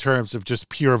adequate in terms of just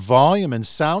pure volume and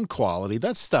sound quality.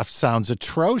 That stuff sounds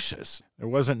atrocious. There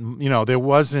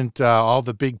wasn't all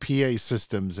the big PA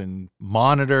systems and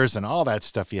monitors and all that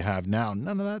stuff you have now.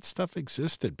 None of that stuff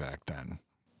existed back then.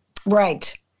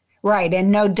 Right. And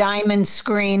no diamond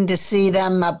screen to see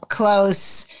them up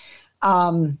close.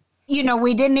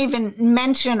 We didn't even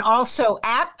mention also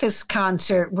at this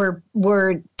concert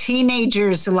were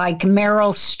teenagers like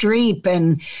Meryl Streep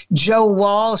and Joe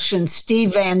Walsh and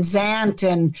Steve Van Zandt,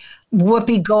 and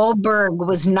Whoopi Goldberg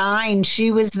was 9.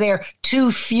 She was there.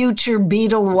 2 future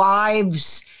Beatle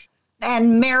wives.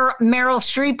 And Meryl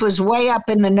Streep was way up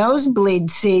in the nosebleed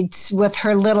seats with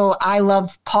her little I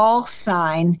Love Paul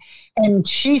sign. And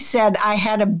she said, I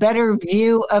had a better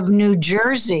view of New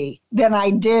Jersey than I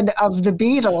did of the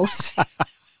Beatles.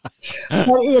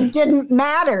 But it didn't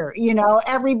matter.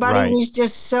 Everybody was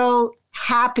just so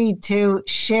happy to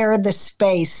share the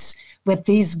space with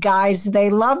these guys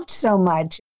they loved so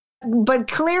much. But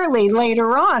clearly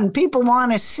later on, people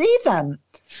want to see them.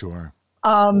 Sure.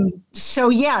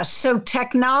 So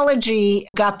technology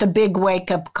got the big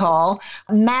wake-up call.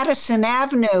 Madison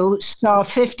Avenue saw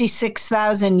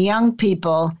 56,000 young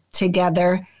people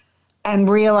together and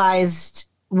realized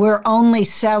we're only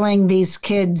selling these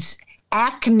kids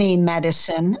acne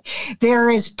medicine.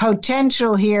 There is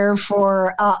potential here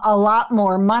for a lot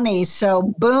more money.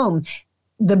 So boom,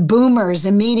 the boomers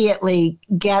immediately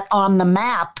get on the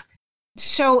map.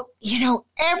 So,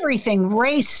 everything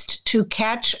raced to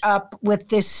catch up with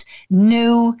this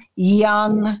new,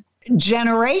 young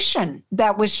generation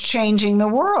that was changing the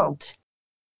world.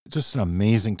 Just an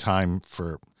amazing time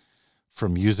for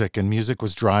music, and music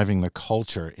was driving the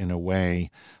culture in a way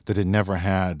that it never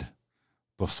had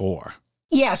before.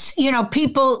 Yes,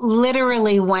 people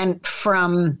literally went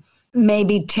from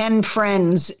maybe 10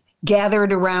 friends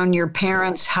gathered around your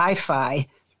parents' hi-fi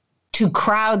to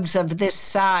crowds of this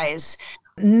size.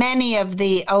 Many of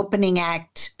the opening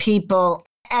act people,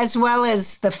 as well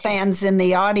as the fans in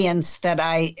the audience that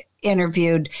I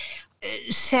interviewed,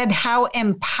 said how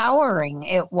empowering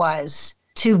it was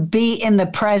to be in the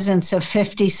presence of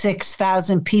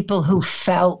 56,000 people who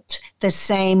felt the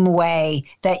same way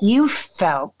that you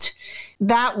felt.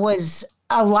 That was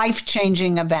a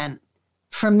life-changing event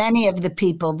for many of the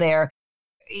people there.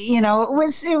 You know, it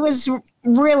was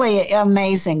really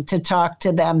amazing to talk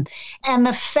to them. And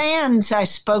the fans I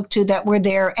spoke to that were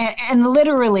there, and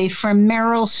literally from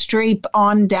Meryl Streep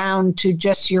on down to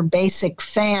just your basic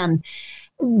fan,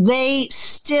 they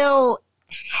still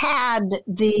had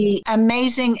the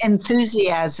amazing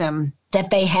enthusiasm that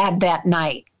they had that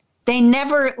night. They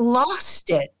never lost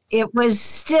it. It was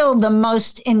still the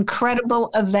most incredible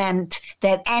event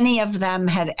that any of them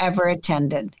had ever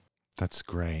attended. That's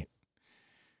great.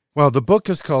 Well, the book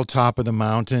is called Top of the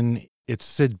Mountain. It's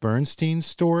Sid Bernstein's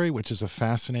story, which is a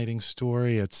fascinating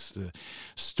story. It's the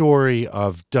story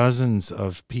of dozens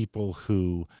of people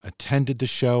who attended the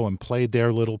show and played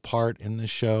their little part in the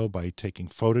show by taking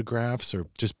photographs or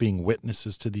just being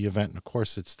witnesses to the event. And of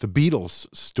course, it's the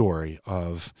Beatles' story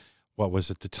of what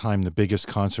was at the time the biggest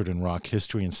concert in rock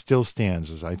history and still stands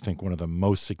as, I think, one of the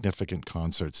most significant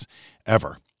concerts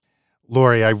ever.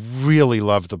 Laurie, I really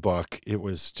loved the book. It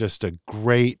was just a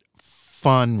great,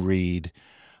 fun read.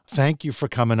 Thank you for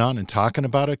coming on and talking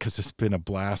about it, because it's been a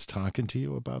blast talking to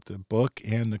you about the book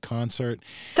and the concert.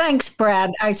 Thanks,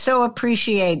 Brad. I so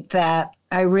appreciate that.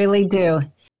 I really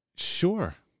do.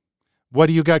 Sure. What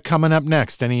do you got coming up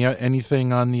next?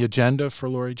 Anything on the agenda for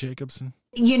Laurie Jacobson?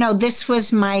 You know, this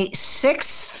was my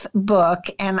 6th book,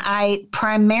 and I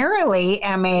primarily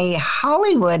am a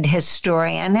Hollywood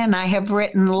historian, and I have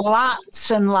written lots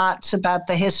and lots about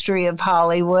the history of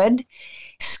Hollywood,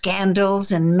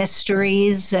 scandals and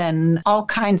mysteries and all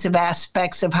kinds of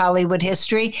aspects of Hollywood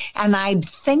history. And I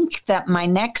think that my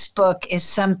next book is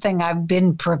something I've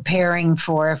been preparing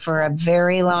for a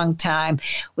very long time,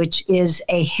 which is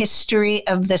a history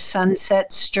of the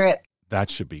Sunset Strip. That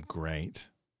should be great.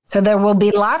 So there will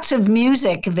be lots of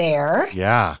music there.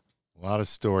 Yeah, a lot of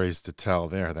stories to tell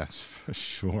there, that's for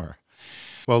sure.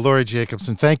 Well, Laurie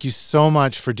Jacobson, thank you so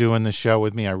much for doing the show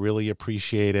with me. I really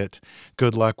appreciate it.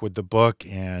 Good luck with the book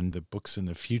and the books in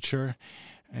the future.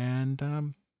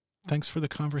 And thanks for the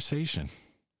conversation.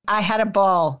 I had a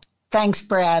ball. Thanks,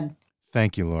 Brad.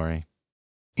 Thank you, Laurie.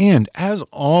 And as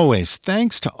always,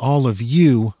 thanks to all of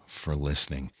you for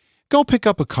listening. Go pick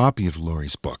up a copy of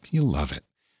Laurie's book. You'll love it.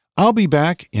 I'll be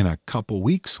back in a couple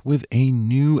weeks with a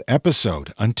new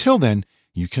episode. Until then,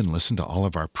 you can listen to all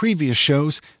of our previous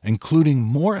shows, including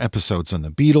more episodes on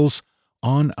the Beatles,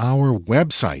 on our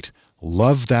website.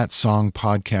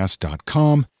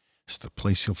 LoveThatSongPodcast.com is the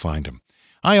place you'll find them.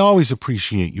 I always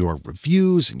appreciate your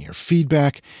reviews and your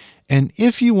feedback. And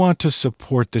if you want to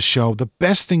support the show, the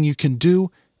best thing you can do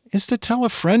is to tell a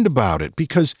friend about it,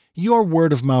 because your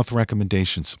word-of-mouth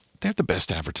recommendations, they're the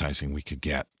best advertising we could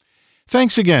get.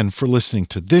 Thanks again for listening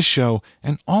to this show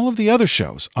and all of the other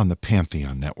shows on the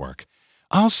Pantheon Network.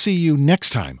 I'll see you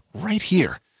next time right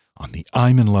here on the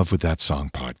I'm in Love with That Song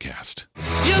podcast.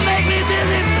 You make me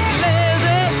dizzy, Mr.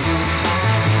 Lazy,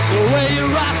 the way you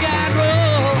rock and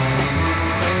roll.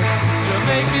 You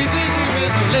make me dizzy,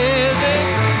 Mr. Lazy,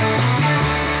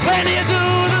 when you do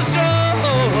the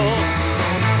stroll.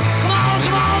 Come on,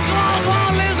 come on, come on, come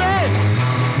on, Lizzy,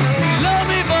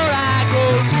 love me before I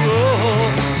grow too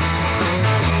old.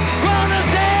 Wanna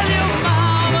tell you,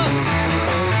 mama,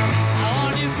 I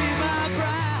want you to be my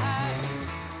bride.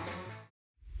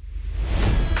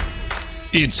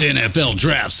 It's NFL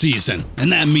draft season,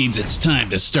 and that means it's time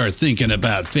to start thinking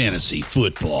about fantasy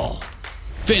football.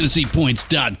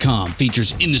 FantasyPoints.com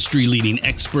features industry-leading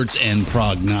experts and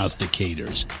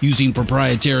prognosticators using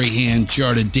proprietary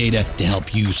hand-charted data to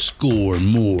help you score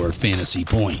more fantasy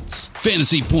points.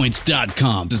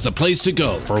 FantasyPoints.com is the place to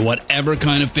go for whatever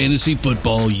kind of fantasy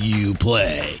football you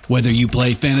play. Whether you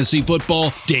play fantasy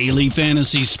football, daily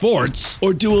fantasy sports,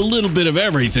 or do a little bit of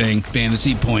everything,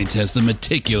 Fantasy Points has the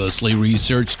meticulously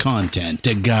researched content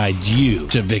to guide you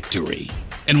to victory.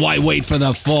 And why wait for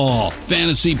the fall?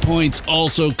 Fantasy Points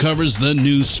also covers the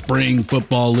new spring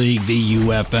football league, the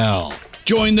UFL.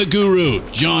 Join the Guru,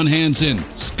 John Hansen,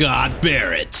 Scott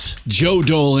Barrett, Joe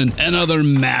Dolan, and other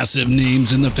massive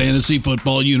names in the fantasy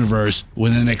football universe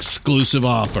with an exclusive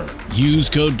offer. Use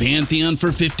code Pantheon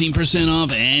for 15%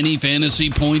 off any Fantasy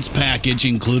Points package,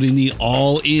 including the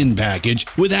all-in package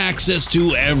with access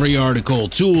to every article,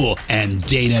 tool, and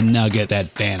data nugget that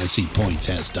Fantasy Points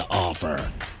has to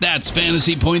offer. That's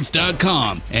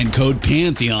fantasypoints.com and code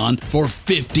Pantheon for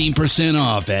 15%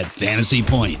 off at Fantasy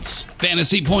Points.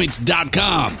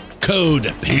 Fantasypoints.com,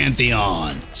 code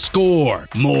Pantheon. Score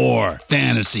more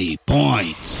fantasy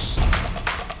points.